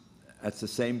is, at the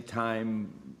same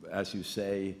time, as you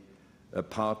say, a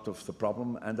part of the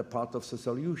problem and a part of the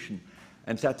solution.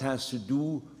 And that has to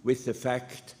do with the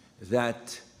fact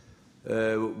that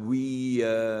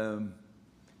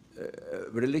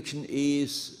religion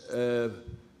is a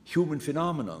human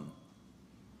phenomenon.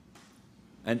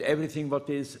 And everything what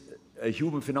is a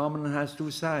human phenomenon has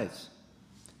two sides.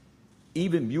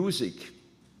 Even music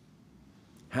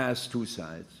has two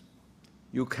sides.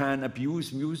 You can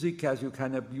abuse music as you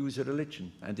can abuse a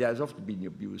religion, and it has often been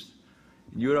abused.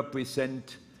 In Europe, we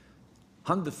sent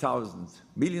 100,000,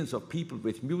 millions of people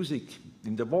with music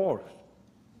in the war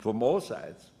from all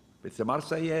sides, with the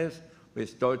Marseillaise,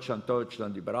 with Deutschland,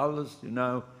 Deutschland über alles, you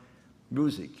know,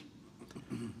 music.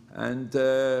 And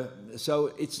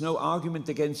so it's no argument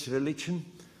against religion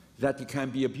that it can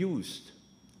be abused.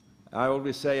 I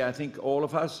always say, I think all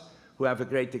of us who have a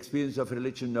great experience of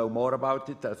religion know more about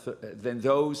it than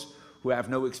those who have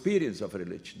no experience of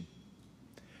religion.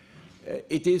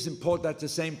 It is important at the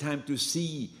same time to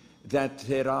see that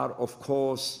there are, of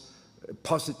course,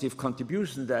 positive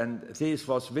contributions, and this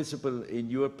was visible in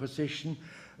your position,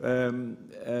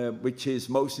 which is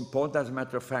most important. As a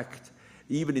matter of fact,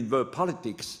 even in world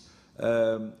politics,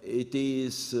 it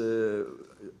is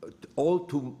all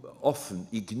too often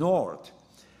ignored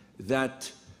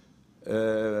that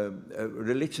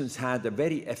religions had a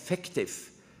very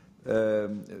effective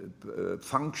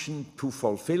function to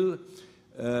fulfill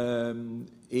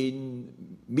in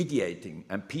mediating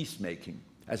and peacemaking.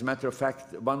 As a matter of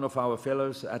fact, one of our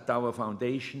fellows at our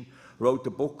foundation wrote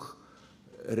a book,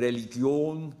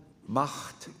 Religion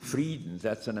macht Frieden.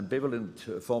 That's an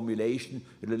ambivalent formulation.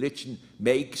 Religion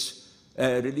makes,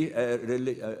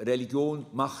 Religion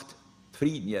macht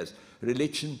Frieden, yes.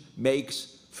 Religion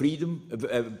makes freedom,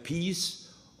 peace,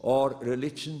 or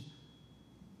religion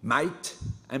might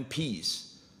and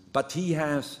peace. But he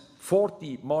has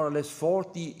 40, more or less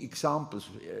 40 examples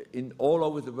in all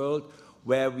over the world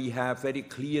where we have very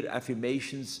clear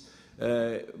affirmations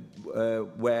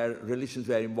where religions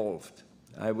were involved.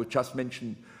 I would just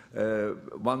mention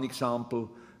one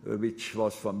example which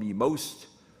was for me most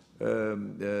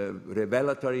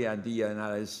revelatory, and the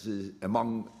analysis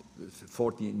among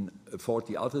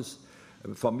 40 others.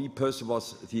 For me personally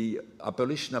was the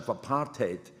abolition of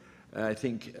apartheid. I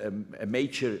think a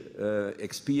major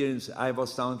experience. I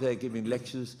was down there giving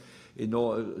lectures in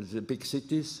all the big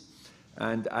cities,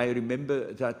 and I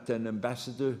remember that an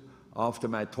ambassador, after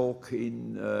my talk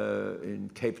in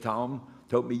Cape Town,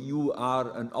 told me, "You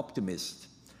are an optimist,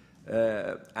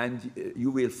 and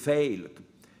you will fail.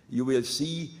 You will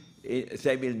see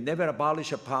they will never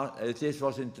abolish apartheid." This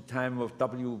was in the time of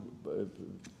W.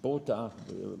 Botha,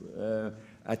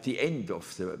 at the end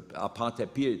of the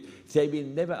apartheid period. They will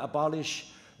never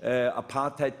abolish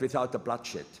apartheid without a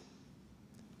bloodshed.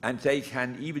 And they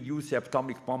can even use the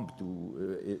atomic bomb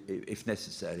if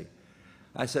necessary.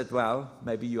 I said, well,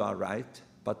 maybe you are right,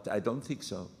 but I don't think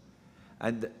so.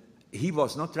 And he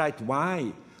was not right.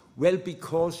 Why? Well,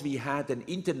 because we had an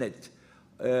internet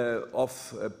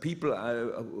of people,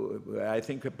 I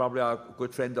think probably are a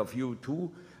good friend of you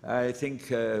too. I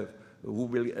think who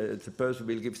will, the person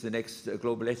who will give the next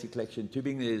Global Ethics lecture in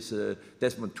Tübingen is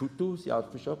Desmond Tutu, the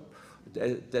Archbishop,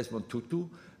 Desmond Tutu.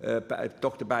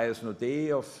 Dr. Byers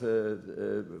Nodé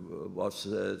was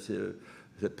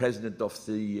the president of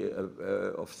the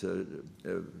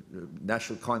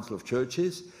National Council of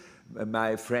Churches.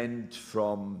 My friend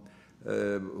from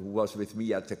who was with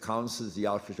me at the council, the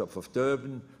Archbishop of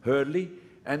Durban, Hurley,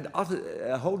 and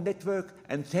a whole network,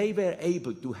 and they were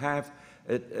able to have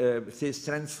this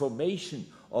transformation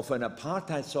of an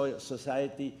apartheid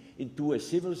society into a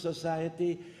civil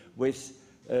society with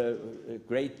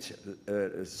great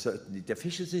certainly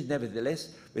deficiencies,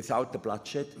 nevertheless, without the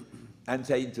bloodshed. And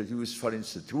they introduced, for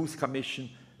instance, the Truth Commission.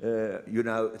 You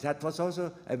know, that was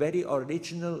also a very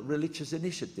original religious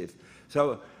initiative.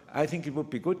 So I think it would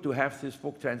be good to have this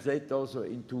book translated also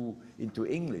into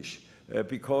English,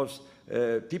 because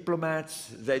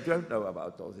diplomats, they don't know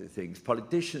about all these things.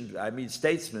 Politicians, I mean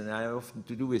statesmen, I have often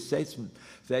to do with statesmen,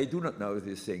 they do not know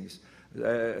these things.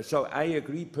 So I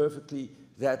agree perfectly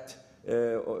that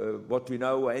what we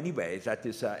know anyway, that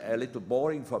is a little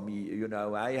boring for me. You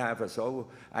know,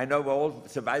 I know all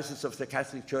the vices of the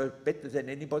Catholic Church better than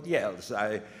anybody else.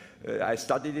 I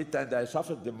studied it and I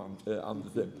suffered them under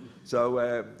them. So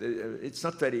it's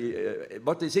not very...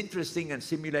 what is interesting and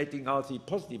stimulating are the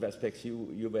positive aspects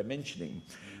you were mentioning.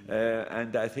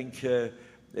 And I think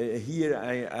here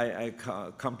I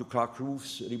come to Clark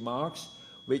Roof's remarks,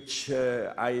 which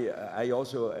I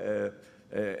also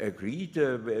agreed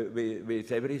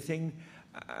with everything.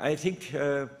 I think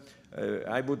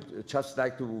I would just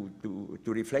like to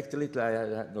reflect a little. I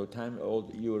had no time.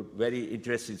 All your very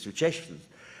interesting suggestions.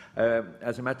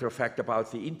 As a matter of fact,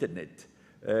 about the internet.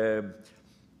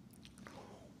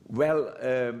 What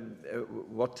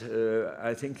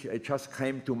I think it just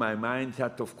came to my mind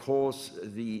that, of course,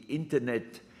 the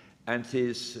internet and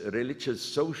these religious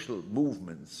social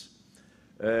movements,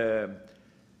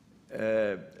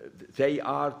 they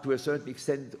are, to a certain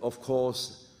extent, of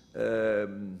course,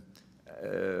 and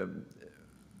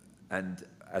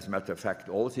as a matter of fact,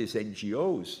 all these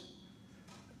NGOs,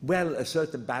 well, a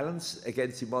certain balance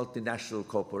against the multinational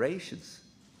corporations,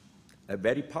 a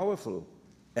very powerful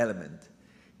element.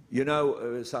 You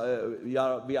know, we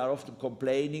are often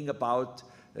complaining about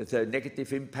the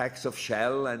negative impacts of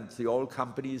Shell and the oil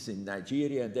companies in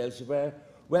Nigeria and elsewhere.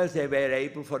 Well, they were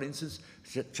able, for instance,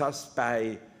 just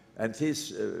by, and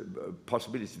this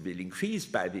possibility will increase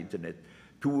by the internet,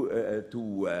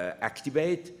 to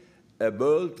activate a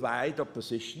worldwide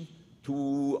opposition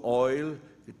to oil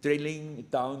drilling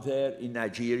down there in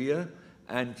Nigeria,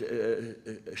 and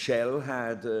Shell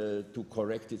had to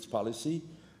correct its policy,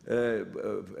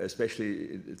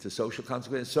 especially the social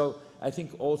consequences. So I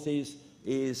think all this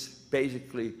is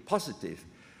basically positive.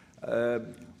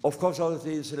 Of course, all of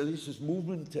these religious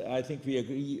movements, I think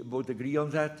we would agree on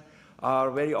that,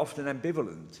 are very often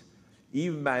ambivalent.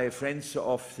 Even my friends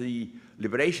of the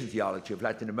liberation theology of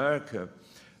Latin America,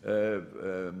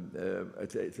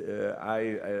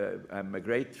 I'm a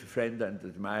great friend and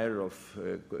admirer of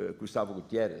Gustavo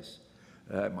Gutierrez,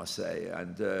 I must say,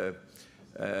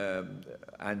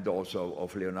 and also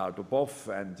of Leonardo Boff,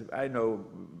 and I know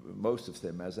most of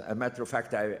them. As a matter of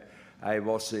fact, I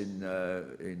was in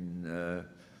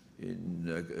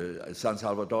San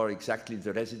Salvador, exactly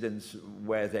the residence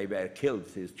where they were killed,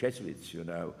 these Jesuits, you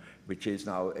know, which is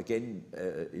now again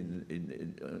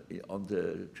on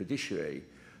the judiciary.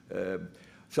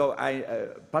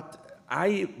 But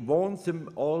I warned them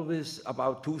always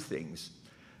about two things.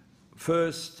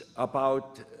 First,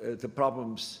 about the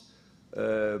problems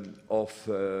of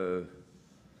the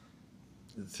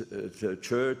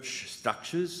church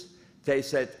structures. They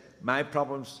said, my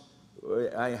problems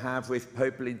I have with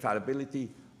papal infallibility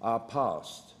are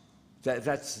past.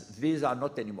 These are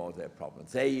not anymore their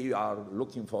problems. They are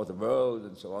looking for the world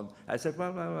and so on. I said,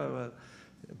 well,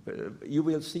 you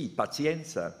will see,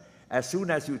 pazienza. As soon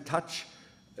as you touch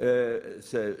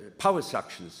the power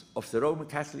structures of the Roman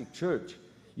Catholic Church,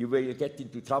 you will get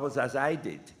into troubles as I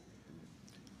did.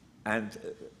 And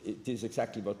it is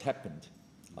exactly what happened,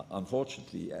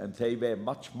 unfortunately. And they were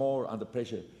much more under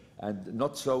pressure and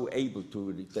not so able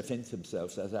to defend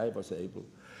themselves as I was able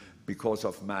because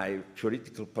of my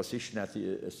juridical position at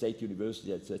the state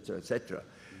university, etc., etc.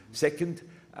 Second,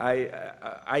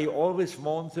 I always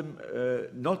warned them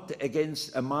not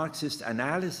against a Marxist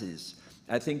analysis.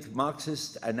 I think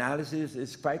Marxist analysis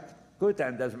is quite good,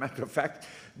 and as a matter of fact,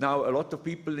 now a lot of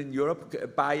people in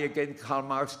Europe buy again Karl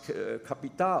Marx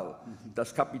Kapital,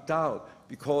 Das Kapital,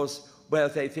 because, well,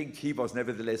 they think he was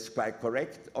nevertheless quite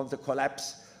correct on the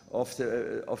collapse of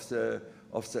the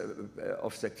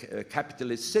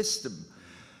capitalist system.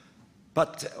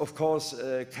 But of course,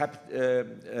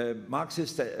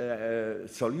 Marxist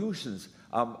solutions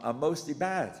are mostly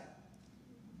bad.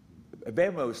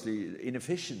 They're mostly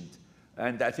inefficient.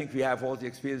 And I think we have all the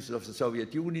experiences of the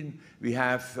Soviet Union. We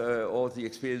have all the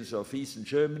experience of Eastern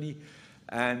Germany.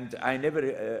 And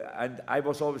I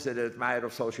was always an admirer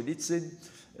of Solzhenitsyn,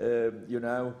 you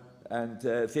know, and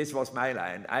this was my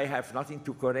line. I have nothing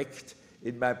to correct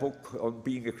in my book on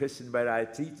being a Christian, where I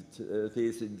treated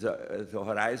this in the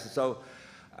horizon. So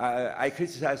I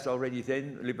criticized already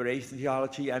then liberation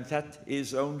theology, and that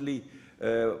is only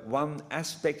one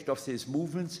aspect of these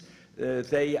movements.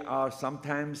 They are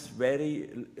sometimes very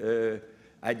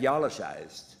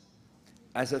ideologized,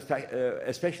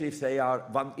 especially if they are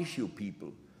one-issue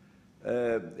people.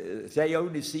 They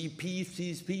only see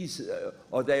peace,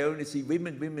 or they only see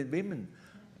women,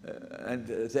 and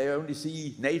they only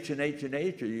see nature.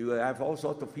 You have all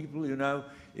sorts of people, you know.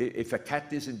 If a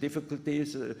cat is in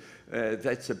difficulties,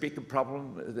 that's a bigger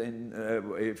problem than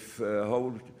if a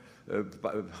whole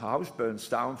house burns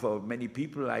down for many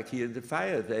people, like here in the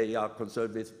fire. They are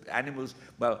concerned with animals.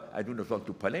 Well, I do not want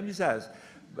to polemize.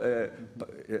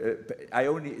 I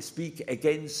only speak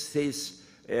against this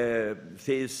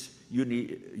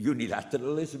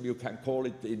unilateralism, you can call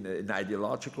it in an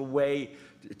ideological way,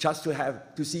 just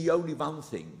to see only one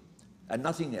thing and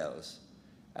nothing else.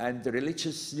 And the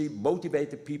religiously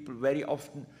motivated people very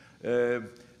often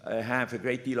have a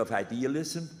great deal of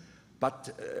idealism, but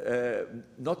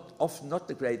often not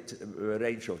a great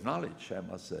range of knowledge, I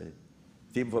must say.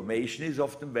 The information is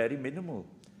often very minimal.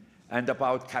 And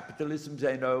about capitalism,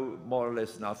 they know more or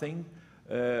less nothing.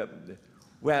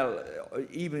 Well,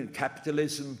 even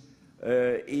capitalism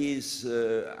is,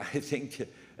 I think,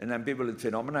 an ambivalent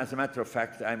phenomenon. As a matter of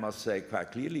fact, I must say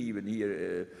quite clearly, even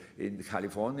here in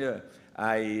California,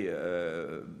 and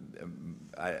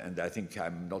I think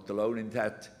I'm not alone in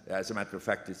that. As a matter of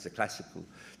fact, it's the classical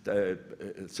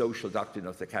social doctrine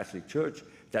of the Catholic Church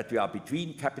that we are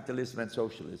between capitalism and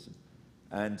socialism.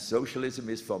 And socialism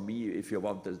is, for me, if you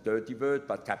want, a dirty word,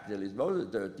 but capitalism is a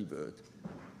dirty word.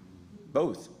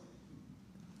 Both.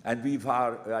 And we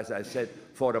are, as I said,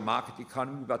 for a market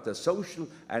economy, but a social,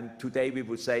 and today we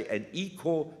would say an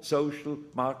eco-social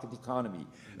market economy.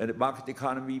 And a market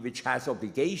economy which has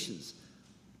obligations,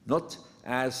 not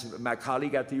as my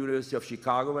colleague at the University of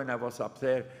Chicago, when I was up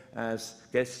there as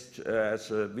guest,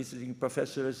 as a visiting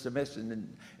professor a semester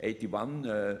in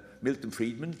 81, Milton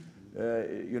Friedman,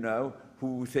 you know,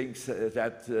 who thinks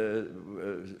that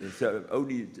the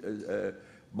only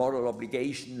moral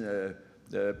obligation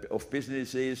of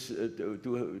business is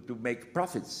to make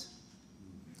profits.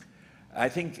 I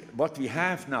think what we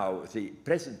have now, the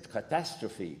present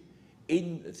catastrophe,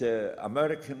 in the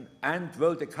American and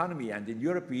world economy, and in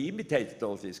Europe we imitated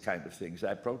all these kind of things.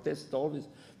 I protested always.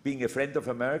 Being a friend of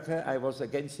America, I was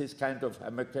against this kind of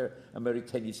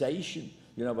Americanization,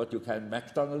 you know, what you can,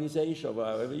 McDonaldization, or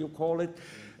whatever you call it,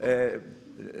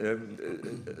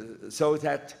 so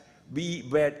that we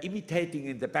were imitating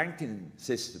in the banking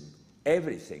system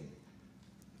everything.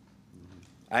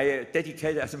 I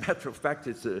dedicated, as a matter of fact,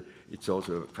 it's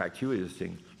also a quite curious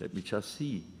thing. Let me just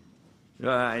see.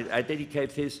 I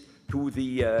dedicate this to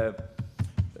the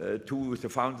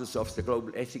founders of the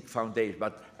Global Ethics Foundation,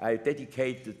 but I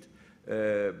dedicated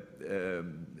the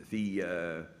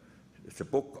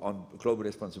book on global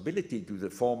responsibility to the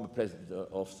former president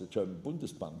of the German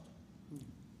Bundesbank.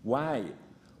 Why?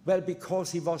 Well,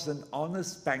 because he was an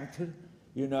honest banker,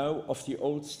 you know, of the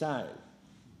old style.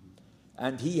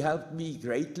 And he helped me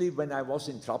greatly when I was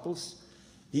in troubles.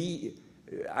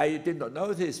 I did not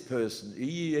know this person.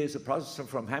 He is a Protestant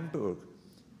from Hamburg.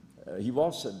 He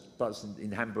was a Protestant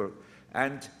in Hamburg.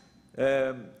 And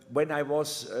when I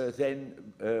was then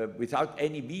without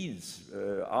any means,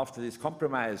 after this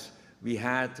compromise we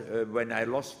had, when I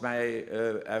lost my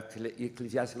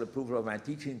ecclesiastical approval of my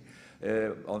teaching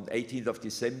on 18th of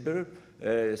December,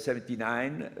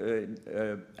 79,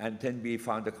 and then we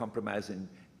found a compromise in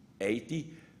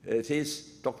 80.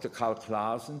 This Dr. Karl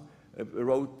Klaasen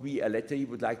wrote me a letter. He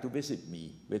would like to visit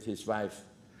me with his wife.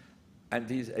 And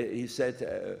he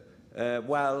said,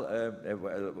 well,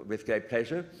 with great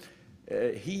pleasure.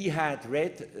 He had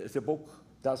read the book,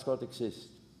 Does God Exist?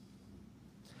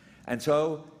 And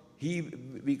so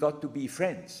we got to be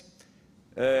friends.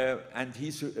 And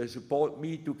he supported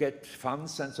me to get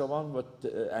funds and so on, what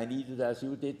I needed, as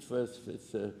you did,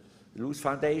 with the Luz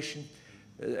Foundation.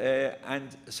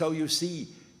 And so you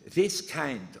see, this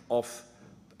kind of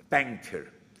banker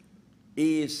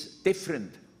is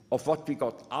different of what we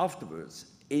got afterwards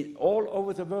all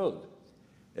over the world.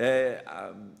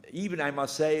 Even, I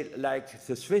must say, like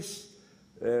the Swiss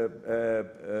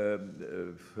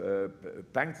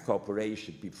Bank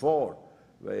Corporation before,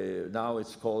 now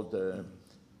it's called,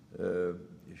 you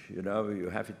know, you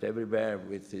have it everywhere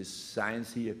with this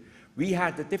signs here. We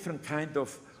had a different kind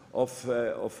of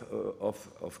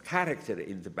character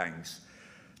in the banks.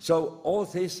 So all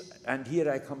this, and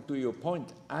here I come to your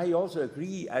point, I also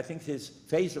agree. I think this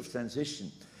phase of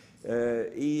transition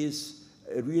is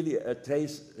really a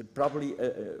trace, probably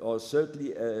or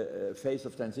certainly a phase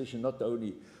of transition, not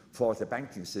only for the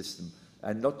banking system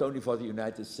and not only for the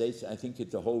United States, I think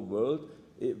it's the whole world,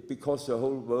 because the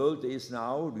whole world is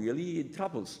now really in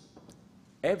troubles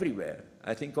everywhere.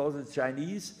 I think all the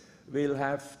Chinese will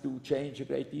have to change a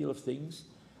great deal of things,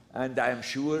 and I am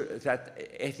sure that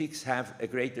ethics have a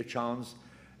greater chance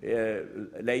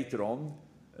later on.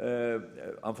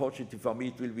 Unfortunately for me,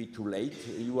 it will be too late.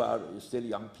 You are still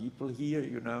young people here,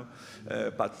 you know,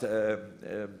 but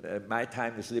my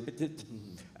time is limited,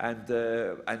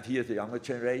 and here the younger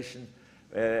generation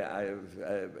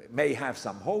may have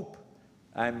some hope.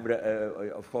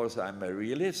 Of course, I'm a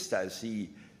realist. I see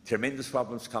tremendous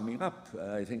problems coming up.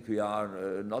 I think we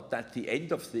are not at the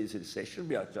end of this recession.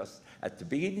 We are just at the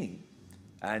beginning,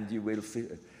 and you will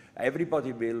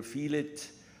everybody will feel it.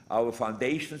 Our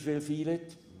foundations will feel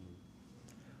it.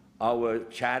 Our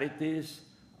charities,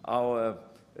 all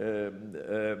the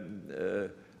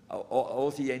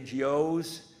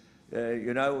NGOs,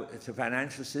 you know, the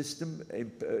financial system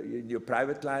in your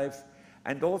private life,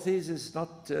 and all this is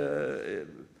not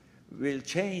will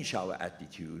change our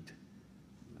attitude.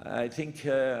 I think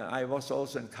I was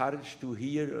also encouraged to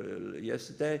hear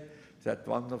yesterday that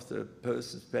one of the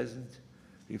persons present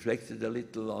reflected a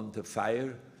little on the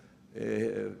fire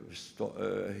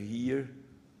here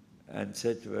and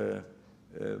said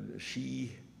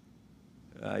she,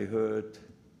 I heard,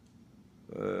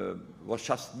 was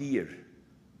just near.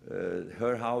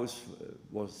 Her house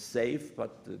was safe,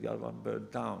 but the other one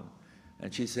burned down.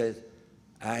 And she said,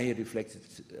 I reflected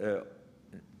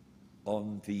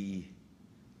on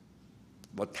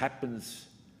what happens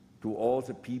to all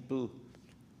the people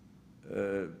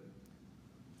the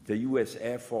US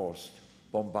Air Force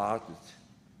bombarded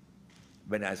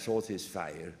when I saw this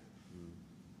fire.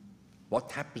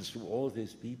 What happens to all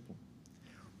these people?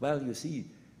 Well, you see,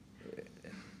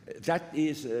 that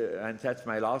is, and that's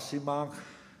my last remark,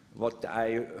 what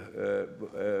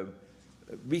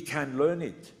we can learn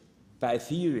it by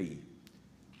theory,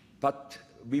 but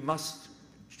we must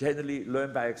generally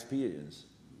learn by experience.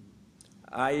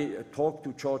 I talked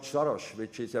to George Soros,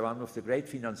 which is one of the great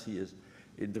financiers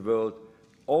in the world,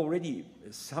 already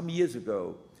some years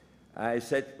ago. I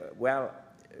said, well,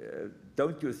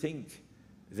 don't you think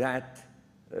that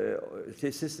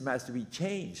this system has to be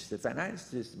changed. The financial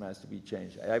system has to be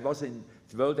changed. I was in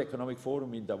the World Economic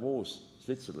Forum in Davos,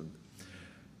 Switzerland,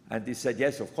 and he said,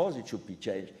 yes, of course it should be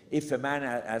changed. If a man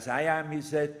as I am, he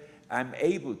said, I'm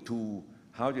able to,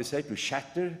 how do you say, to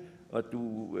shatter or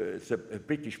to the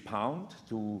British pound,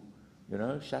 to, you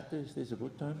know, shatter, is this a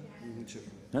good term? Mm-hmm, sure.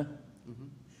 Huh?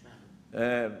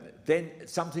 Mm-hmm. Then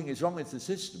something is wrong with the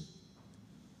system.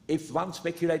 If one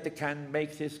speculator can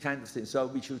make this kind of thing, so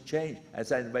we should change. I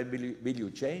said, when will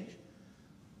you change?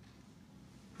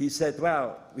 He said,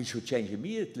 well, we should change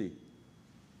immediately.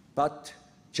 But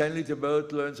generally the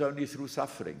world learns only through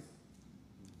suffering.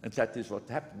 And that is what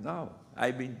happened now.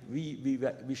 I mean,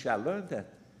 we shall learn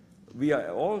that. We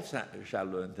all shall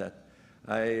learn that.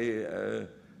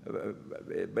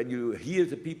 When you hear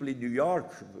the people in New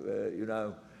York, you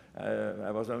know,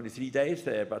 I was only 3 days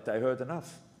there, but I heard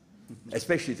enough.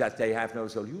 Especially that they have no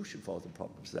solution for the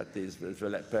problems. That is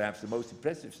perhaps the most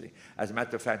impressive thing. As a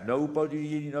matter of fact, nobody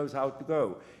really knows how to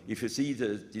go. If you see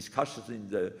the discussions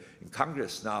in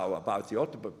Congress now about the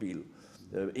automobile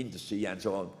industry and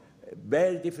so on,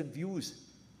 very different views.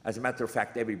 As a matter of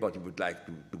fact, everybody would like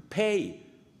to pay,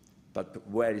 but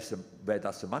where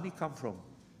does the money come from?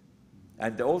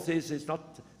 And all this is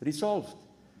not resolved.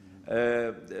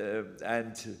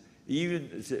 And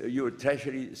even your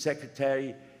Treasury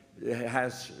Secretary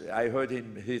has, I heard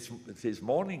him this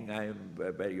morning, I am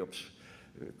a very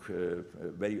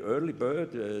early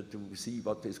bird to see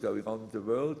what is going on in the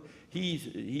world.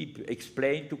 He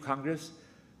explained to Congress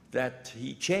that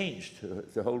he changed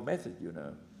the whole method, you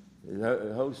know,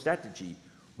 the whole strategy.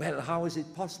 Well, how is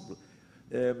it possible?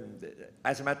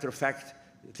 As a matter of fact,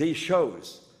 this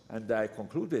shows, and I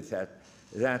conclude with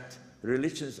that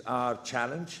religions are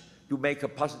challenged to make a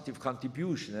positive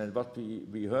contribution. And what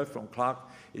we heard from Clark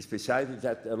is precisely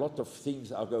that a lot of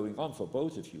things are going on for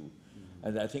both of you.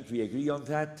 And I think we agree on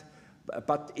that.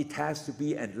 But it has to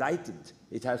be enlightened.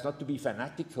 It has not to be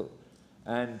fanatical.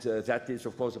 And that is,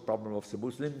 of course, a problem of the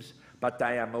Muslims. But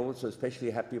I am also especially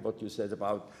happy what you said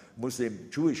about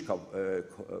Muslim-Jewish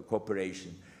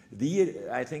cooperation.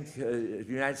 I think the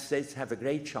United States have a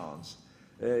great chance.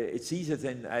 It's easier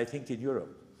than, I think, in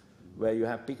Europe, where you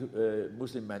have big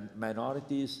Muslim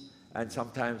minorities, and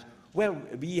sometimes, well,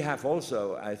 we have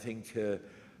also, I think,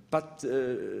 but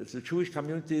the Jewish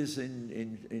communities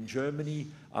in Germany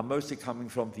are mostly coming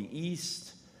from the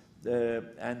East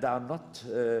and are not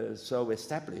so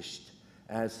established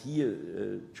as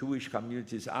here Jewish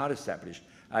communities are established.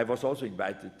 I was also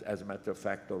invited, as a matter of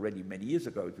fact, already many years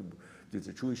ago to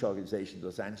the Jewish organization in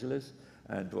Los Angeles,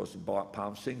 and was in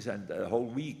Palm Springs, and a whole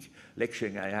week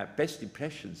lecturing. I have best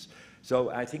impressions. So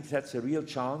I think that's a real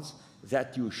chance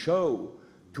that you show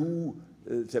to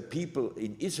the people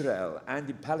in Israel and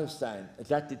in Palestine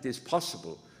that it is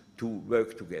possible to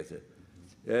work together.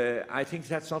 I think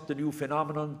that's not a new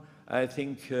phenomenon. I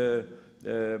think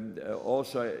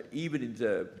also even in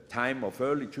the time of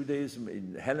early Judaism,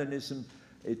 in Hellenism,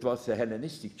 it was the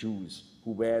Hellenistic Jews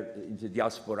who were in the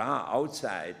diaspora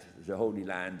outside the Holy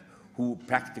Land who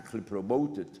practically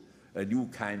promoted a new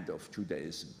kind of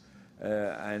Judaism.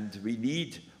 And we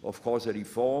need, of course, a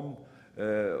reform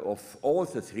of all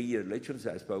the three religions.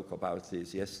 I spoke about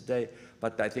this yesterday,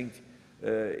 but I think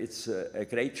it's a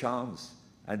great chance.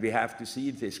 And we have to see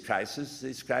this crisis.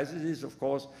 This crisis is, of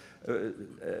course,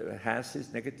 has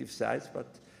its negative sides,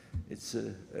 but it's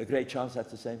a great chance at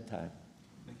the same time.